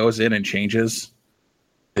guy goes in and changes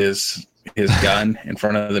his gun in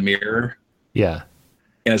front of the mirror, yeah,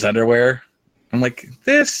 in his underwear, I'm like,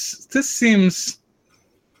 this seems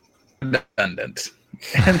redundant.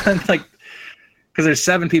 And then like, because there's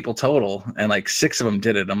 7 people total and like 6 of them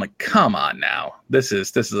did it, I'm like, come on now, this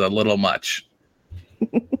is a little much.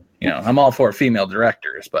 I'm all for female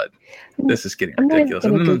directors, but this is getting ridiculous.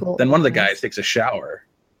 And then one of the guys takes a shower.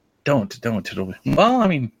 Don't.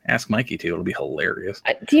 Ask Mikey too. It'll be hilarious.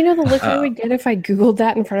 Do you know the look I would get if I Googled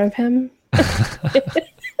that in front of him?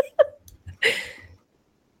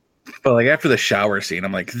 But like after the shower scene,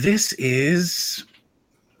 I'm like,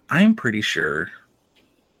 I'm pretty sure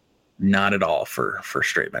not at all for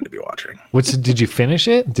straight men to be watching. Did you finish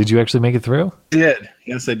it? Did you actually make it through? Did.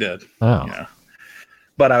 Yes, I did. Oh. Yeah.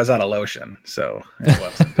 But I was out of lotion, so it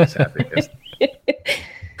wasn't as happy.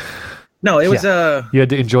 No, it was you had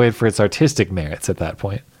to enjoy it for its artistic merits at that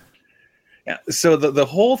point. Yeah. So the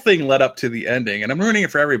whole thing led up to the ending, and I'm ruining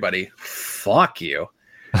it for everybody. Fuck you.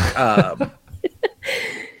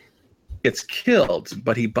 Gets killed,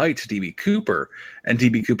 but he bites DB Cooper, and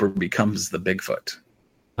DB Cooper becomes the Bigfoot.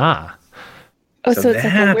 Ah. Oh, so it's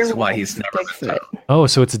that's like a why he's never Bigfoot. Oh,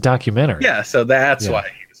 so it's a documentary. Yeah, so that's why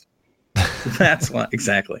that's why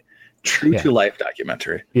exactly. True to life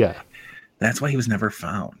documentary. Yeah. That's why he was never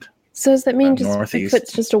found. So does that mean just Northeast.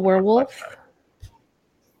 Bigfoot's just a werewolf?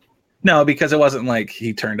 No, because it wasn't like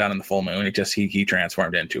he turned on in the full moon. It just he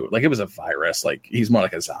transformed into it. Like it was a virus. Like he's more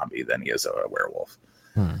like a zombie than he is a werewolf.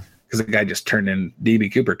 Because the guy just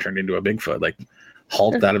DB Cooper turned into a Bigfoot, like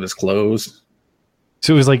hulked out of his clothes.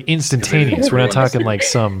 So it was like instantaneous. We're not talking like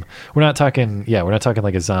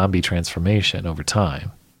like a zombie transformation over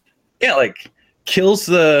time. Yeah, like kills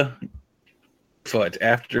the foot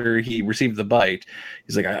after he received the bite.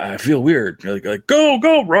 He's like, I feel weird. Like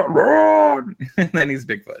go, run. And then he's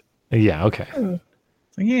Bigfoot. Yeah, okay.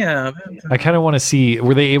 Yeah. I kind of want to see,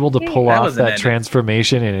 were they able to pull off that ending.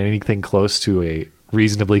 Transformation in anything close to a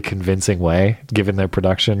reasonably convincing way, given their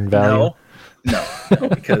production value? No,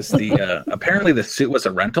 because the apparently the suit was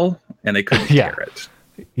a rental and they couldn't tear it.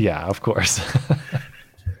 Yeah, of course.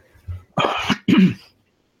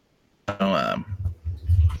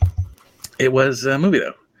 It was a movie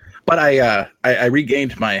though. But I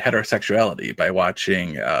regained my heterosexuality by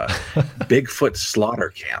watching Bigfoot Slaughter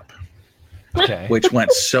Camp, which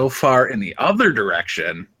went so far in the other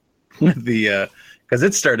direction with the because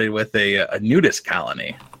it started with a nudist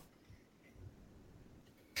colony.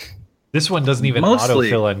 This one doesn't even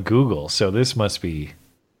autofill on Google, so this must be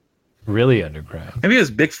really underground. Maybe it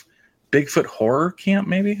was Bigfoot Horror Camp.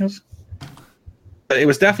 Maybe it was. But it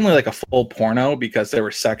was definitely like a full porno because there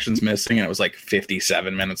were sections missing and it was like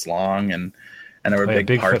 57 minutes long and there were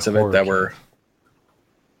big parts of it that were.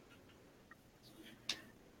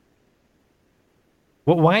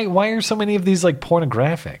 Well, why are so many of these like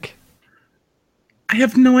pornographic? I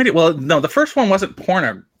have no idea. Well, no, the first one wasn't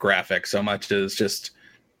pornographic so much as just,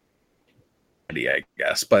 I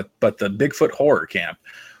guess. But the Bigfoot Horror Camp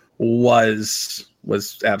was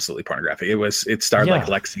absolutely pornographic. It starred like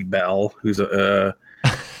Lexi Bell, who's a.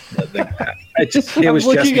 I'm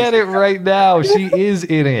looking at it right now. She is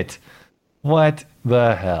in it. What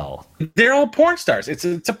the hell? They're all porn stars. It's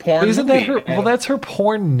a porn. Isn't movie. that her? Well, that's her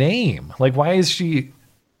porn name. Like, why is she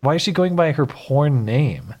going by her porn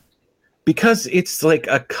name? Because it's like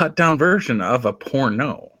a cut down version of a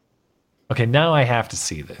porno. Okay, now I have to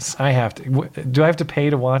see this. Do I have to pay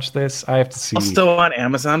to watch this? I have to see. Still on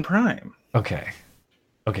Amazon Prime. Okay.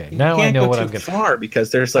 Now I know what I'm going to. Far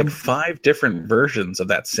because there's like 5 different versions of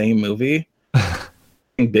that same movie.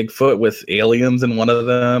 Bigfoot with aliens in one of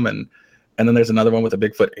them, and then there's another one with a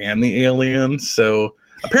Bigfoot and the aliens. So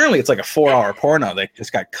apparently, it's like a 4-hour porno. They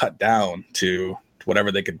just got cut down to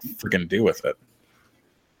whatever they could freaking do with it.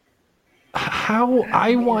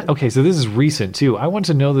 Okay, so this is recent too. I want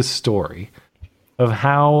to know the story of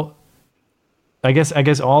how. I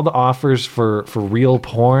guess all the offers for real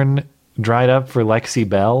porn dried up for Lexi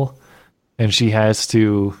Bell, and she has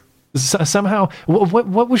to somehow.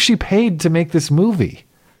 What was she paid to make this movie?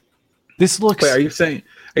 This looks. Wait, are you saying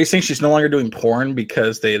she's no longer doing porn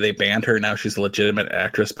because they banned her? Now she's a legitimate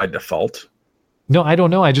actress by default. No, I don't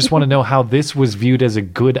know. I just want to know how this was viewed as a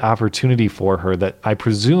good opportunity for her. That I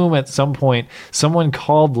presume at some point someone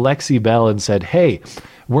called Lexi Bell and said, "Hey,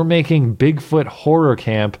 we're making Bigfoot Horror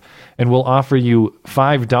Camp, and we'll offer you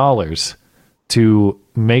 $5 to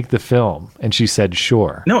make the film." And she said,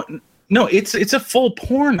 "Sure." No, it's a full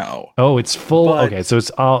porno. Oh, it's full. Okay, so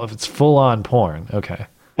it's full on porn. Okay,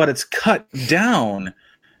 but it's cut down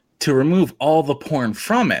to remove all the porn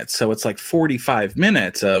from it. So it's like 45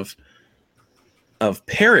 minutes of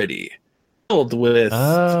parody filled with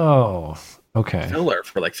filler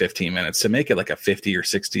for like 15 minutes to make it like a 50 or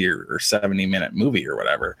 60 or 70 minute movie or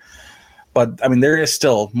whatever. But I mean, there is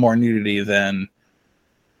still more nudity than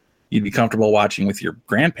you'd be comfortable watching with your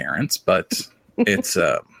grandparents, but it's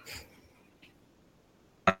I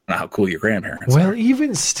don't know how cool your grandparents are.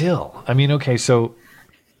 Even still, I mean, okay, so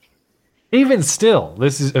even still,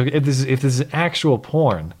 if this is actual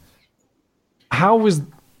porn, how was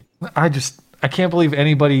I can't believe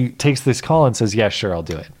anybody takes this call and says, "Yeah, sure, I'll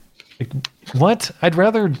do it." Like, what? I'd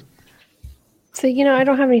rather. So, I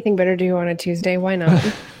don't have anything better to do on a Tuesday. Why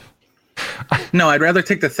not? No, I'd rather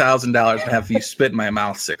take the $1,000 and have you spit in my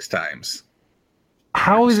mouth 6 times.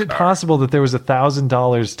 How is it possible that there was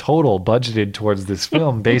 $1,000 total budgeted towards this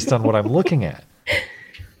film based on what I'm looking at?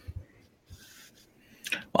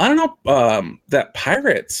 Well, I don't know. That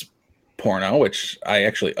Pirates porno, which I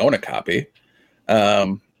actually own a copy,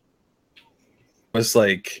 was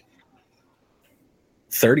like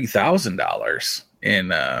 $30,000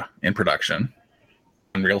 in production,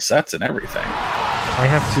 and real sets and everything. I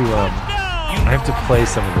have to play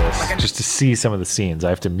some of this just to see some of the scenes. I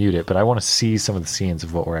have to mute it, but I want to see some of the scenes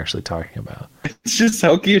of what we're actually talking about. It's just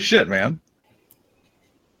hokey as shit, man.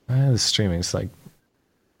 The streaming's like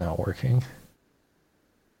not working.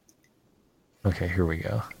 Okay, here we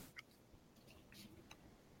go.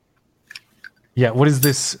 Yeah, what is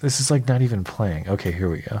this? This is like not even playing. Okay, here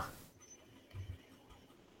we go.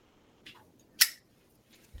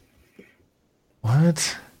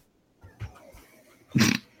 What?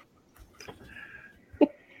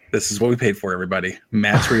 This is what we paid for, everybody.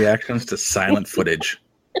 Matt's reactions to silent footage.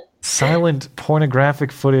 Silent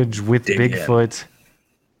pornographic footage with Bigfoot.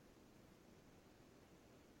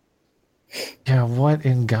 Yeah, what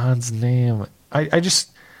in God's name? I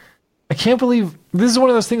can't believe this is one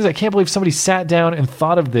of those things. I can't believe somebody sat down and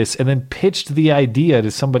thought of this and then pitched the idea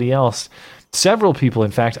to somebody else. Several people,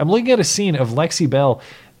 in fact. I'm looking at a scene of Lexi Bell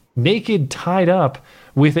naked, tied up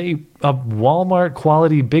with a Walmart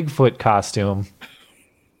quality Bigfoot costume.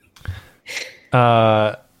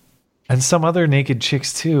 And some other naked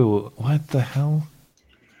chicks too. What the hell?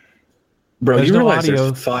 Bro, there's you no realize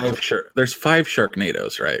audio. there's five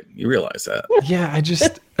Sharknadoes, right? You realize that? Yeah, I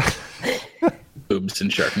just Boobs and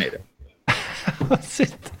Sharknado. What's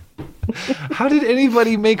it? How did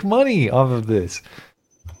anybody make money off of this?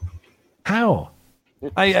 How?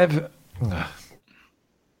 I don't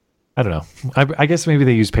know. I guess maybe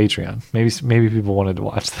they use Patreon. Maybe people wanted to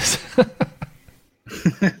watch this.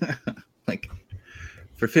 Like,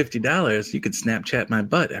 for $50, you could Snapchat my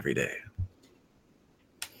butt every day.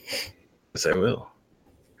 Yes, I will.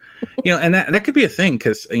 And that could be a thing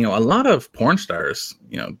because a lot of porn stars,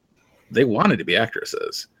 they wanted to be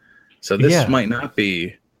actresses. So this might not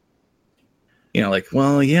be, like,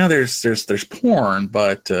 well, yeah, there's porn,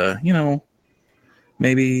 but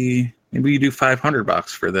maybe you do $500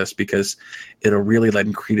 for this because it'll really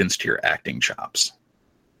lend credence to your acting chops.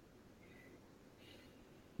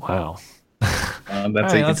 Wow.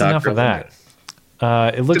 That's right, that's enough of that.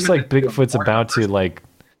 It looks like Bigfoot's about to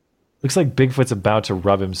Bigfoot's about to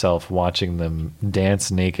rub himself watching them dance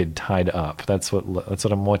naked, tied up. That's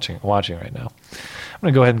what I'm watching right now. I'm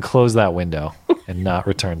gonna go ahead and close that window and not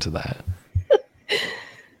return to that.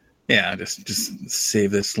 Yeah, just save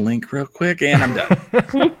this link real quick, and I'm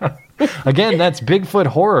done. Again, that's Bigfoot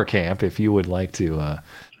Horror Camp. If you would like to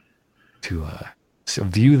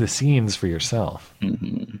view the scenes for yourself.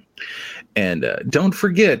 Mm-hmm. And don't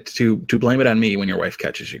forget to blame it on me when your wife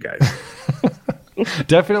catches you guys.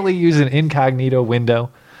 Definitely use an incognito window.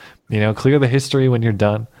 Clear the history when you're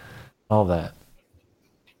done. All that.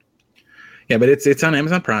 Yeah, but it's on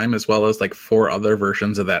Amazon Prime as well as like 4 other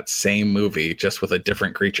versions of that same movie, just with a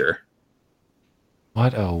different creature.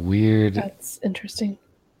 What a weird. That's interesting.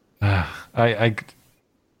 I don't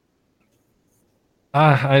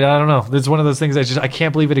know. It's one of those things I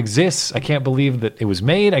can't believe it exists. I can't believe that it was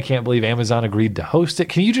made. I can't believe Amazon agreed to host it.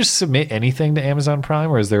 Can you just submit anything to Amazon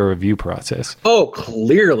Prime, or is there a review process? Oh,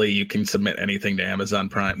 clearly you can submit anything to Amazon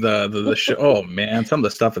Prime. The show. Oh man, some of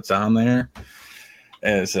the stuff that's on there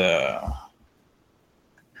is.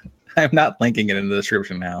 I'm not linking it in the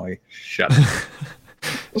description, Howie. Shut up.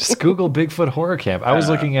 Just Google Bigfoot Horror Camp. I was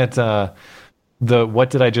looking at the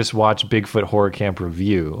What Did I Just Watch Bigfoot Horror Camp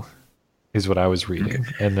review. Is what I was reading,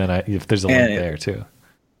 and then if there's a link there too.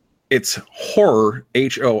 It's horror,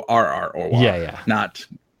 HORR. Yeah. Not.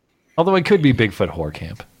 Although it could be Bigfoot Horror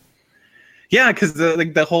Camp. Yeah, because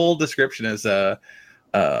the whole description is the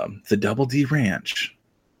Double D Ranch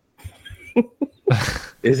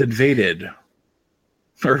is invaded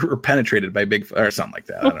or penetrated by Bigfoot or something like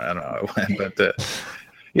that. I don't know, but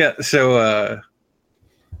yeah. So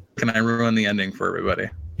can I ruin the ending for everybody?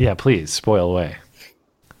 Yeah, please spoil away.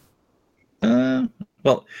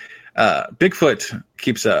 Bigfoot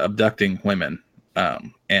keeps abducting women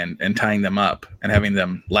and tying them up and having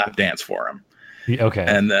them lap dance for him. Okay.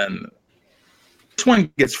 And then this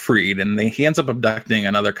one gets freed, and he ends up abducting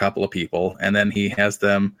another couple of people, and then he ties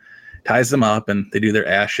them up, and they do their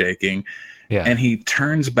ass shaking. Yeah. And he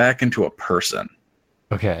turns back into a person.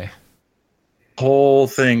 Okay. Whole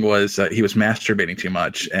thing was he was masturbating too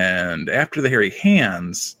much, and after the hairy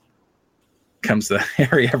hands comes the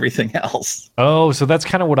hairy everything else. Oh, so that's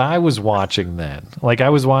kind of what I was watching then. Like I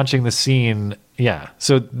was watching the scene. Yeah.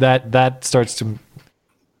 So that starts to.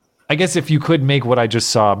 I guess if you could make what I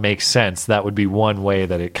just saw make sense, that would be one way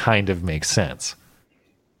that it kind of makes sense.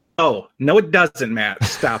 Oh, no, it doesn't, Matt.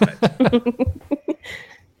 Stop it.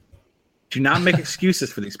 Do not make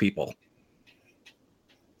excuses for these people.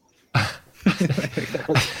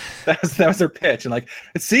 that was their pitch. And like,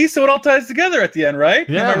 see, so it all ties together at the end, right?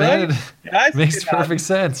 Yeah, man, right? it makes perfect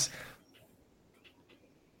sense.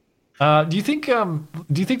 Do you think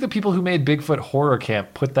the people who made Bigfoot Horror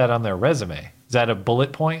Camp put that on their resume? Is that a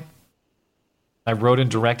bullet point? I wrote and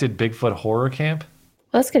directed Bigfoot Horror Camp.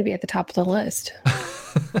 Well, that's going to be at the top of the list.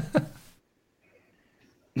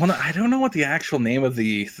 Well, I don't know what the actual name of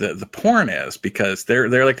the porn is, because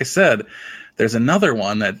they're like I said, there's another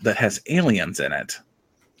one that has aliens in it,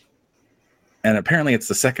 and apparently it's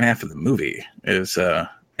the second half of the movie is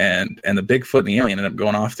and the Bigfoot and the alien end up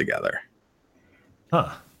going off together.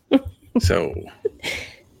 Huh. So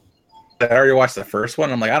I already watched the first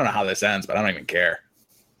one. I'm like, I don't know how this ends, but I don't even care.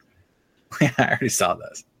 I already saw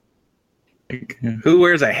this. Like, who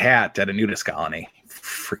wears a hat at a nudist colony?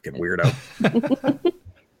 Freaking weirdo.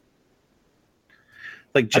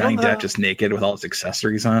 Like Johnny Depp just naked with all his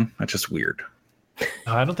accessories on. That's just weird. Oh,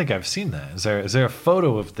 I don't think I've seen that. Is there a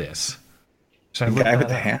photo of this? The guy with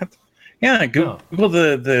the hat? Yeah, Google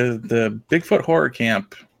the Bigfoot Horror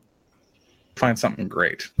Camp. Find something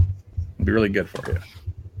great. It'd be really good for you.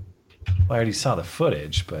 Well, I already saw the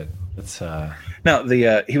footage, but it's No,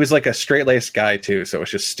 he was like a straight-laced guy too, so it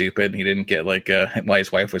was just stupid. He didn't get like why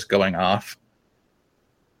his wife was going off.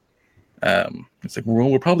 It's like, well,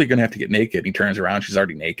 we're probably gonna have to get naked. He turns around, she's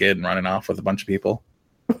already naked and running off with a bunch of people.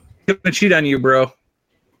 I'm gonna cheat on you, bro.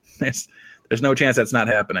 There's no chance that's not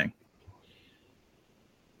happening.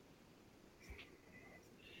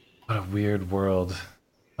 What a weird world.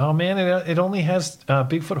 Oh man, it only has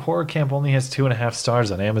Bigfoot Horror Camp only has 2.5 stars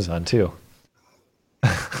on Amazon too.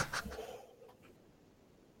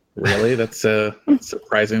 Really? That's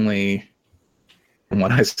surprisingly from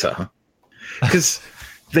what I saw. Because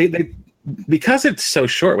because it's so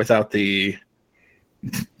short without the,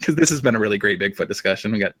 because this has been a really great Bigfoot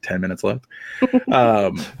discussion. We got 10 minutes left.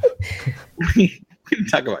 We didn't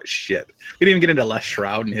talk about shit. We didn't even get into Les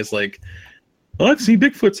Shroud and his like, well, I've seen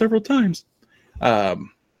Bigfoot several times.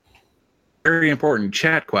 Very important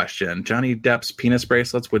chat question. Johnny Depp's penis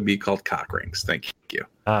bracelets would be called cock rings. Thank you.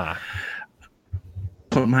 What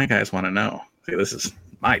my guys want to know. See, this is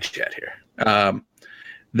my chat here.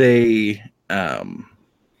 They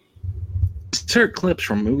insert clips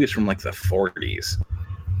from movies from like the 40s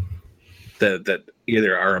that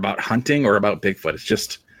either are about hunting or about Bigfoot. It's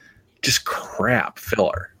just crap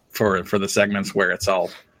filler for the segments where it's all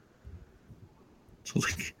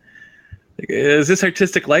like, is this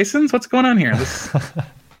artistic license? What's going on here?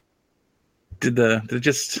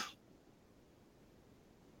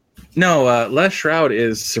 No, Les Shroud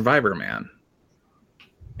is Survivor Man.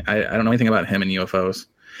 I don't know anything about him and UFOs.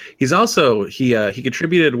 He's also he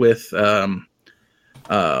contributed with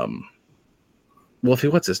Wolfie,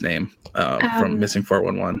 what's his name? From Missing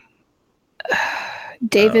 411.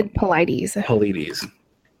 David Paulides.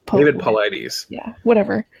 David Paulides. Yeah,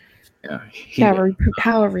 whatever. Yeah,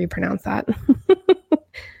 however you pronounce that.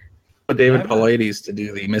 David Paulides to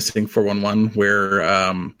do the Missing 411,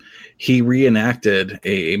 where he reenacted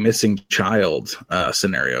a missing child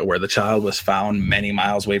scenario where the child was found many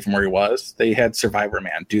miles away from where he was. They had Survivor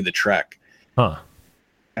Man do the trek. Time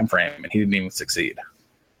frame, and he didn't even succeed.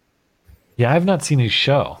 Yeah, I've not seen his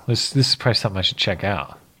show. This is probably something I should check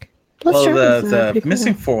out. The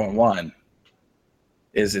Missing 411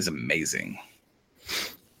 is amazing.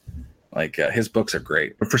 Like his books are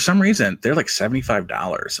great, but for some reason they're like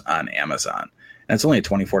 $75 on Amazon, and it's only a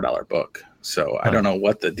 $24 book. So I don't know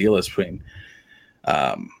what the deal is between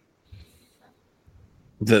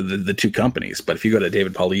the two companies. But if you go to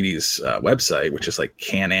David Paulides' website, which is like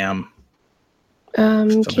Can-Am, Can-Am,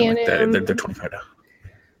 like that, they're $25.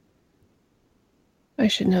 I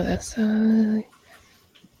should know this.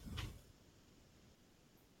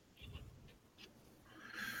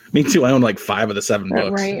 Me too. I own like 5 of the 7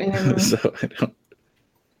 books. Right. So I don't.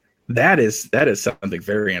 That is something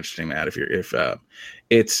very interesting, Matt. If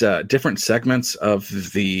it's different segments of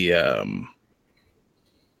the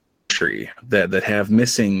tree that have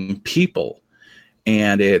missing people,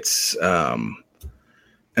 and it's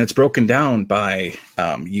broken down by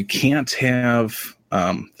you can't have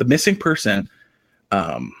the missing person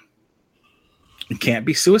can't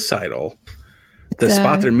be suicidal. The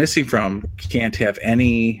spot they're missing from can't have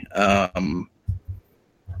any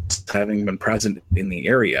having been present in the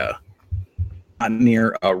area, not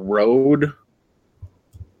near a road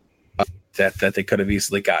that they could have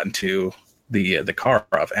easily gotten to the car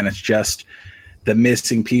of, and it's just the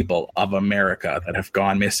missing people of America that have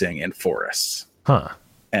gone missing in forests. Huh.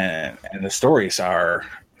 And the stories are,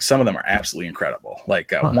 some of them are absolutely incredible.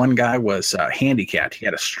 Like one guy was handicapped. He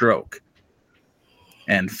had a stroke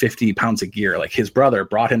and 50 pounds of gear. Like his brother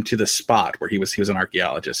brought him to the spot where he was an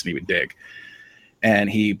archaeologist and he would dig. And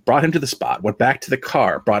he brought him to the spot, went back to the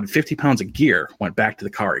car, brought 50 pounds of gear, went back to the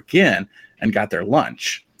car again and got their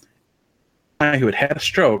lunch. The guy who had had a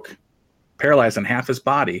stroke, paralyzed on half his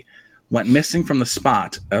body, went missing from the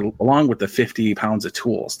spot along with the 50 pounds of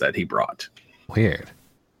tools that he brought. Weird.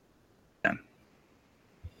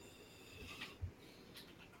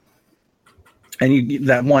 And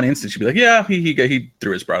that one instance, you'd be like, yeah, he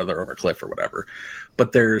threw his brother over a cliff or whatever. But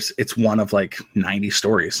it's one of like 90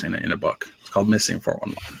 stories in a book. It's called Missing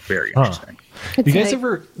 411. Very interesting. You guys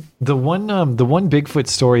ever the one Bigfoot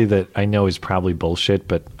story that I know is probably bullshit,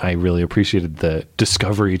 but I really appreciated the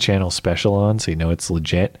Discovery Channel special on, so you know it's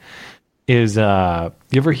legit. Is you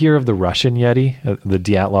ever hear of the Russian Yeti, the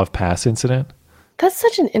Dyatlov Pass incident? That's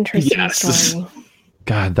such an interesting story.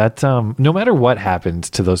 God, that no matter what happened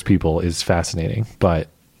to those people is fascinating, but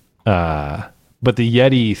the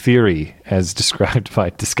Yeti theory, as described by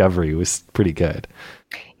Discovery, was pretty good.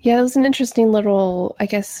 Yeah, it was an interesting little, I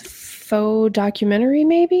guess, faux documentary,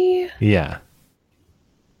 maybe. Yeah,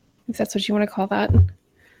 if that's what you want to call that.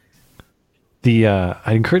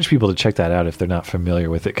 I encourage people to check that out if they're not familiar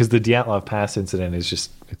with it, because the Dyatlov Pass incident is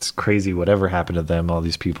it's crazy. Whatever happened to them, all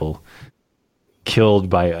these people killed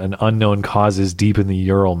by an unknown causes deep in the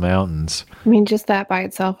Ural Mountains. I mean, just that by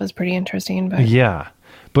itself is pretty interesting. But yeah,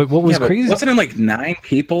 but what was crazy? Wasn't it like 9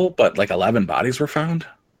 people, but like 11 bodies were found?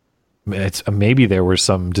 It's maybe there were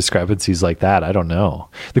some discrepancies like that. I don't know.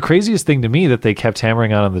 The craziest thing to me that they kept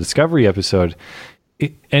hammering on in the Discovery episode,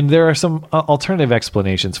 and there are some alternative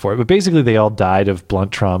explanations for it, but basically they all died of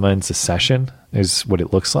blunt trauma and secession is what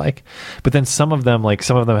it looks like. But then some of them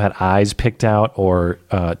had eyes picked out or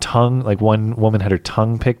tongue, like one woman had her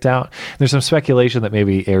tongue picked out. There's some speculation that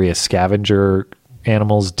maybe area scavenger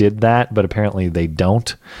animals did that, but apparently they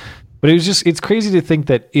don't. But it's crazy to think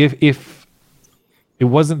that if it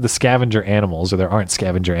wasn't the scavenger animals, or there aren't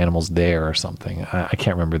scavenger animals there or something. I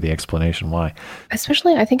can't remember the explanation why.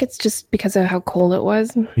 Especially, I think it's just because of how cold it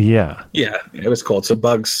was. Yeah. Yeah, it was cold, so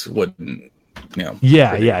bugs wouldn't,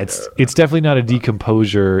 Yeah, it's definitely not a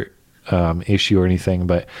decomposure issue or anything,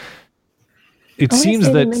 but it seems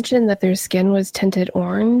that... They mentioned that their skin was tinted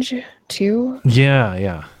orange, too.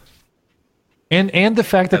 Yeah. And the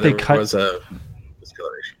fact that they cut... was a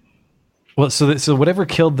discoloration. Well, so whatever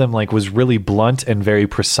killed them was really blunt and very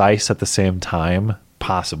precise at the same time,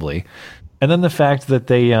 possibly. And then the fact that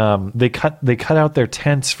they cut out their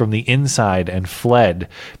tents from the inside and fled,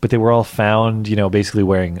 but they were all found, basically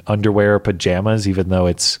wearing underwear or pajamas, even though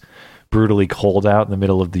it's brutally cold out in the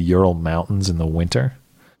middle of the Ural Mountains in the winter.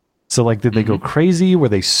 So did they go crazy? Were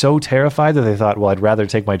they so terrified that they thought, well, I'd rather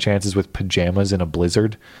take my chances with pajamas in a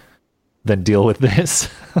blizzard than deal with this?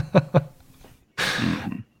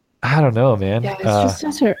 I don't know, man. Yeah, it's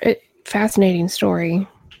just such a fascinating story.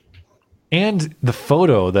 And the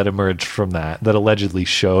photo that emerged from that allegedly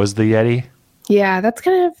shows the Yeti. Yeah, that's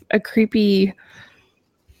kind of a creepy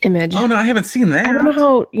image. Oh, no, I haven't seen that. I don't know how,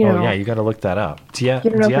 Oh, yeah, you got to look that up.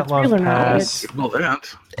 Dyatlov Pass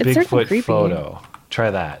Bigfoot photo.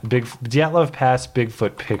 Try that. Dyatlov Pass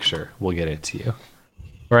Bigfoot picture. We'll get it to you.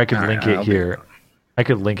 Or I could link it here. I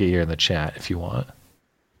could link it here in the chat if you want.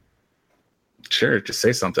 Sure, just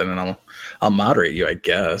say something and I'll moderate you, I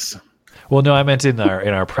guess. Well, no, I meant in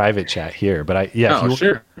our private chat here, but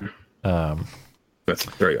sure.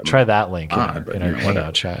 Try that link in our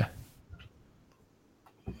Hangout chat.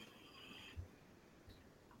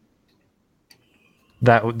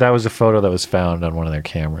 That was a photo that was found on one of their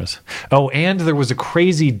cameras. Oh, and there was a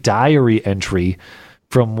crazy diary entry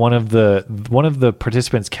from one of the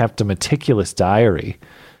participants kept a meticulous diary,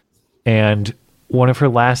 and one of her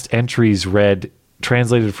last entries read,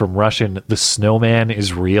 translated from Russian, "The snowman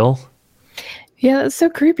is real." Yeah, that's so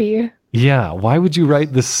creepy. Yeah, why would you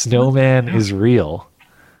write "The snowman is real"?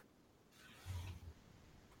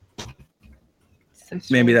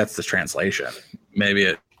 Maybe that's the translation. Maybe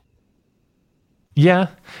it... Yeah.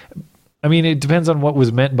 I mean, it depends on what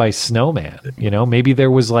was meant by snowman. Maybe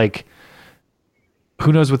there was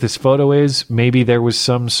who knows what this photo is? Maybe there was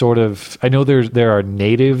some sort of... I know there are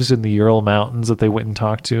natives in the Ural Mountains that they went and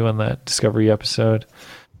talked to on that Discovery episode.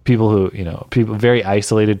 People who, people, very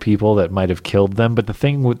isolated people that might have killed them. But the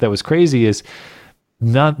thing that was crazy is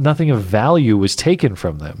nothing of value was taken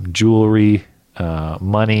from them. Jewelry,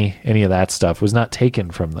 money, any of that stuff was not taken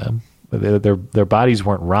from them. Their bodies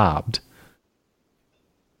weren't robbed.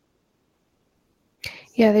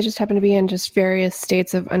 Yeah, they just happen to be in just various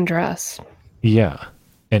states of undress Yeah.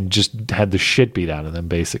 And just had the shit beat out of them,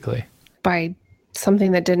 basically. by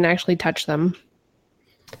something that didn't actually touch them.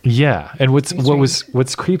 Yeah. And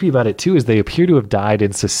what's creepy about it, too, is they appear to have died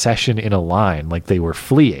in succession in a line, like they were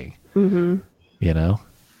fleeing. Mm-hmm. You know?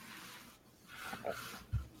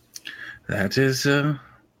 That is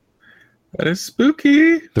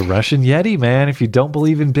spooky. The Russian Yeti, man. If you don't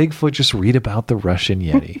believe in Bigfoot, just read about the Russian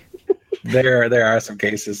Yeti. There are some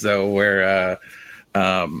cases though where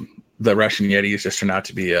the Russian Yeti just turned out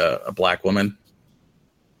to be a black woman.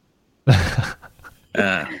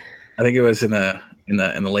 I think it was in the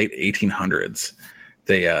late 1800s.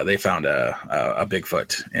 They found a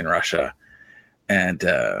Bigfoot in Russia, and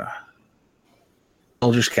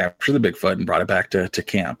soldiers captured the Bigfoot and brought it back to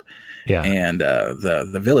camp. Yeah. And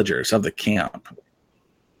the villagers of the camp,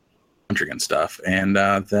 country and stuff, and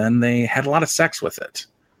then they had a lot of sex with it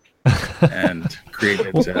and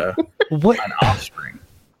created What? an offspring.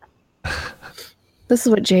 This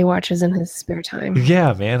is what Jay watches in his spare time.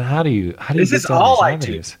 Yeah, man. How do you This get is down all these I do.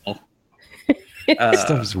 avenues? This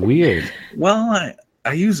stuff's weird. Well,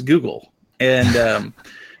 I use Google, and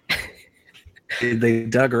they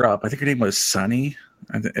dug her up. I think her name was Sunny.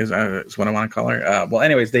 Is what I want to call her. Well,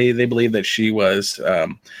 anyways, they believe that she was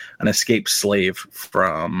an escaped slave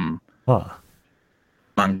from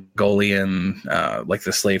Mongolian, like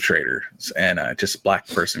the slave traders, and just a black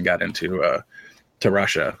person got into to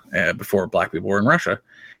Russia before black people were in Russia,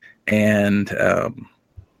 and her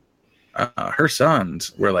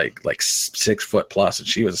sons were like 6 foot plus, and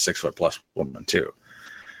she was a 6 foot plus woman too.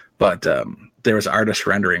 But there was artist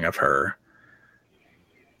rendering of her,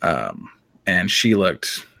 and she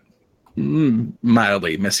looked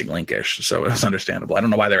mildly missing linkish, so it was understandable. I don't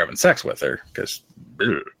know why they're having sex with her, because,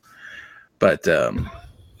 but the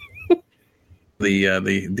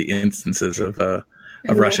instances of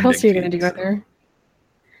Russian. What else are you gonna do with her?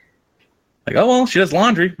 Like, oh well, she does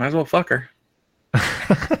laundry. Might as well fuck her.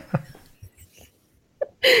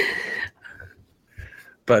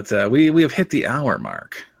 But we have hit the hour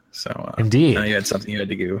mark. So Indeed, you had something you had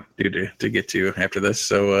to do to get to after this.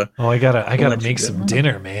 So I gotta make some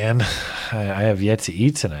dinner, man. I have yet to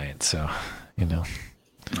eat tonight, so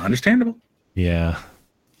understandable. Yeah,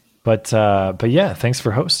 but yeah, thanks for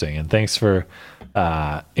hosting, and thanks for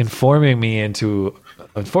informing me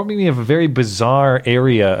of a very bizarre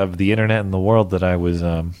area of the internet and the world that I was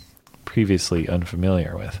previously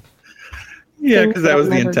unfamiliar with. Yeah, because that was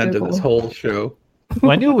the intent of this whole show.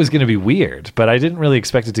 Well, I knew it was going to be weird, but I didn't really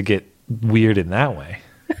expect it to get weird in that way.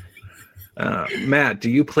 Matt, do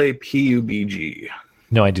you play PUBG?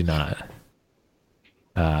 No, I do not.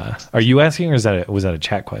 Are you asking, or was that a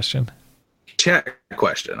chat question? Chat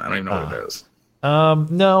question. I don't even know what it is.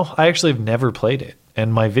 No, I actually have never played it.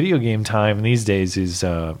 And my video game time these days is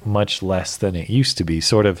much less than it used to be,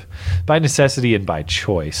 sort of by necessity and by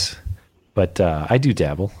choice. But I do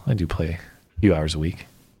dabble. I do play a few hours a week.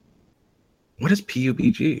 What is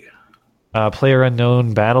PUBG? Player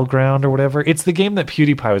Unknown Battleground or whatever. It's the game that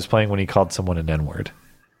PewDiePie was playing when he called someone an N-word.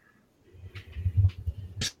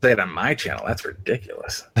 Say it on my channel. That's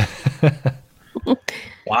ridiculous.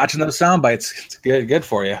 Watching those sound bites, it's good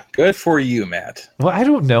for you. Good for you, Matt. Well, I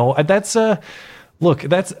don't know. That's look.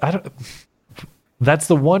 That's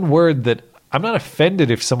the one word that I'm not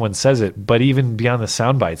offended if someone says it, but even beyond the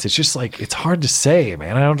sound bites, it's just like it's hard to say,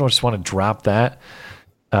 man. I don't just want to drop that.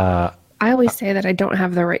 I always say that I don't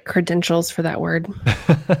have the right credentials for that word.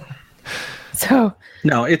 So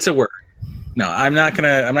no, it's a word. No, I'm not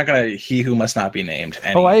gonna. He who must not be named.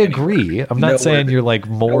 I agree. I'm not saying you're like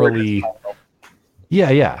morally.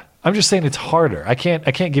 Yeah. I'm just saying it's harder. I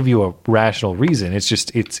can't give you a rational reason. It's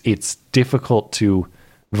just it's difficult to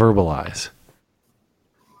verbalize.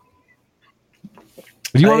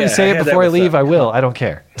 If you want me to say it before I leave, I will. I don't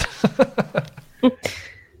care.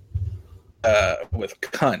 With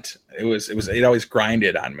cunt, it always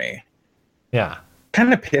grinded on me. Yeah.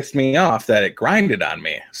 Kind of pissed me off that it grinded on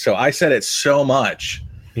me. So I said it so much.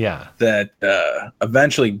 Yeah. That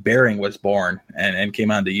eventually Bearing was born and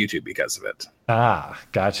came onto YouTube because of it. Ah,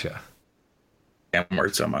 gotcha. Damn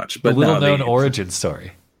word so much. But a little known origin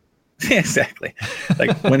story. Exactly.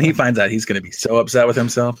 Like when he finds out, he's going to be so upset with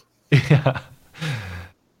himself. Yeah.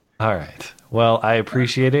 All right. Well, I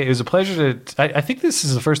appreciate it. It was a pleasure to. I think this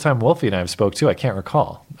is the first time Wolfie and I have spoke too. I can't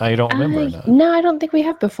recall. I don't remember. No, I don't think we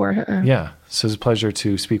have before. Yeah. So it's a pleasure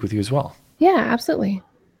to speak with you as well. Yeah, absolutely.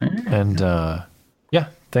 And yeah,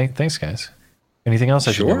 thanks, guys. Anything else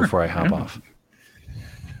I should do before I hop off?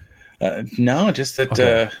 No, just that.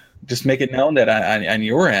 Okay. Just make it known that on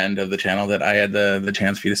your end of the channel that I had the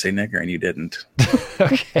chance for you to say nigger and you didn't.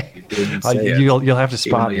 Okay. You didn't say it, you'll have to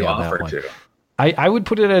spot me you on that offered one. to. I would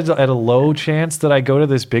put it at a low chance that I go to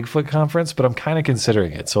this Bigfoot conference, but I'm kind of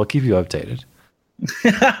considering it, so I'll keep you updated.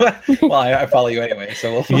 Well, I follow you anyway,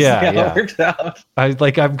 so we'll see how it works out. I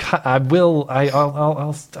don't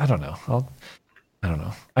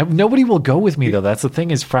know. Nobody will go with me though. That's the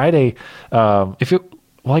thing is Friday.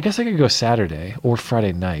 Well, I guess I could go Saturday or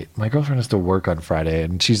Friday night. My girlfriend has to work on Friday,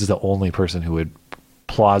 and she's the only person who would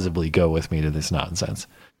plausibly go with me to this nonsense.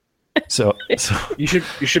 So you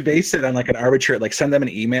should base it on like an arbitrary, like send them an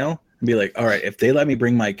email and be like, all right, if they let me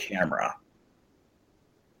bring my camera,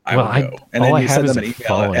 I will go. And then you send them an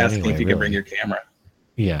email asking if you can bring your camera.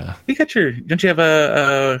 Yeah. Don't you have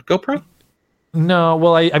a GoPro? No,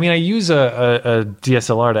 well, I mean, I use a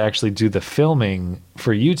DSLR to actually do the filming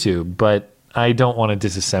for YouTube, but I don't want to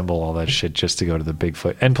disassemble all that shit just to go to the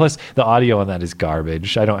Bigfoot. And plus, the audio on that is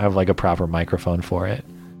garbage. I don't have like a proper microphone for it.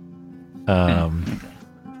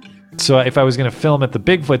 So if I was going to film at the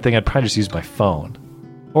Bigfoot thing, I'd probably just use my phone.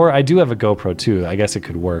 Or I do have a GoPro too. I guess it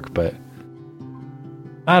could work, but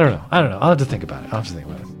I don't know. I'll have to think about it.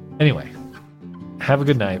 Anyway, have a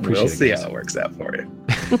good night. Appreciate it. We'll see how it works out for you.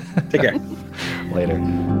 Take care. Later.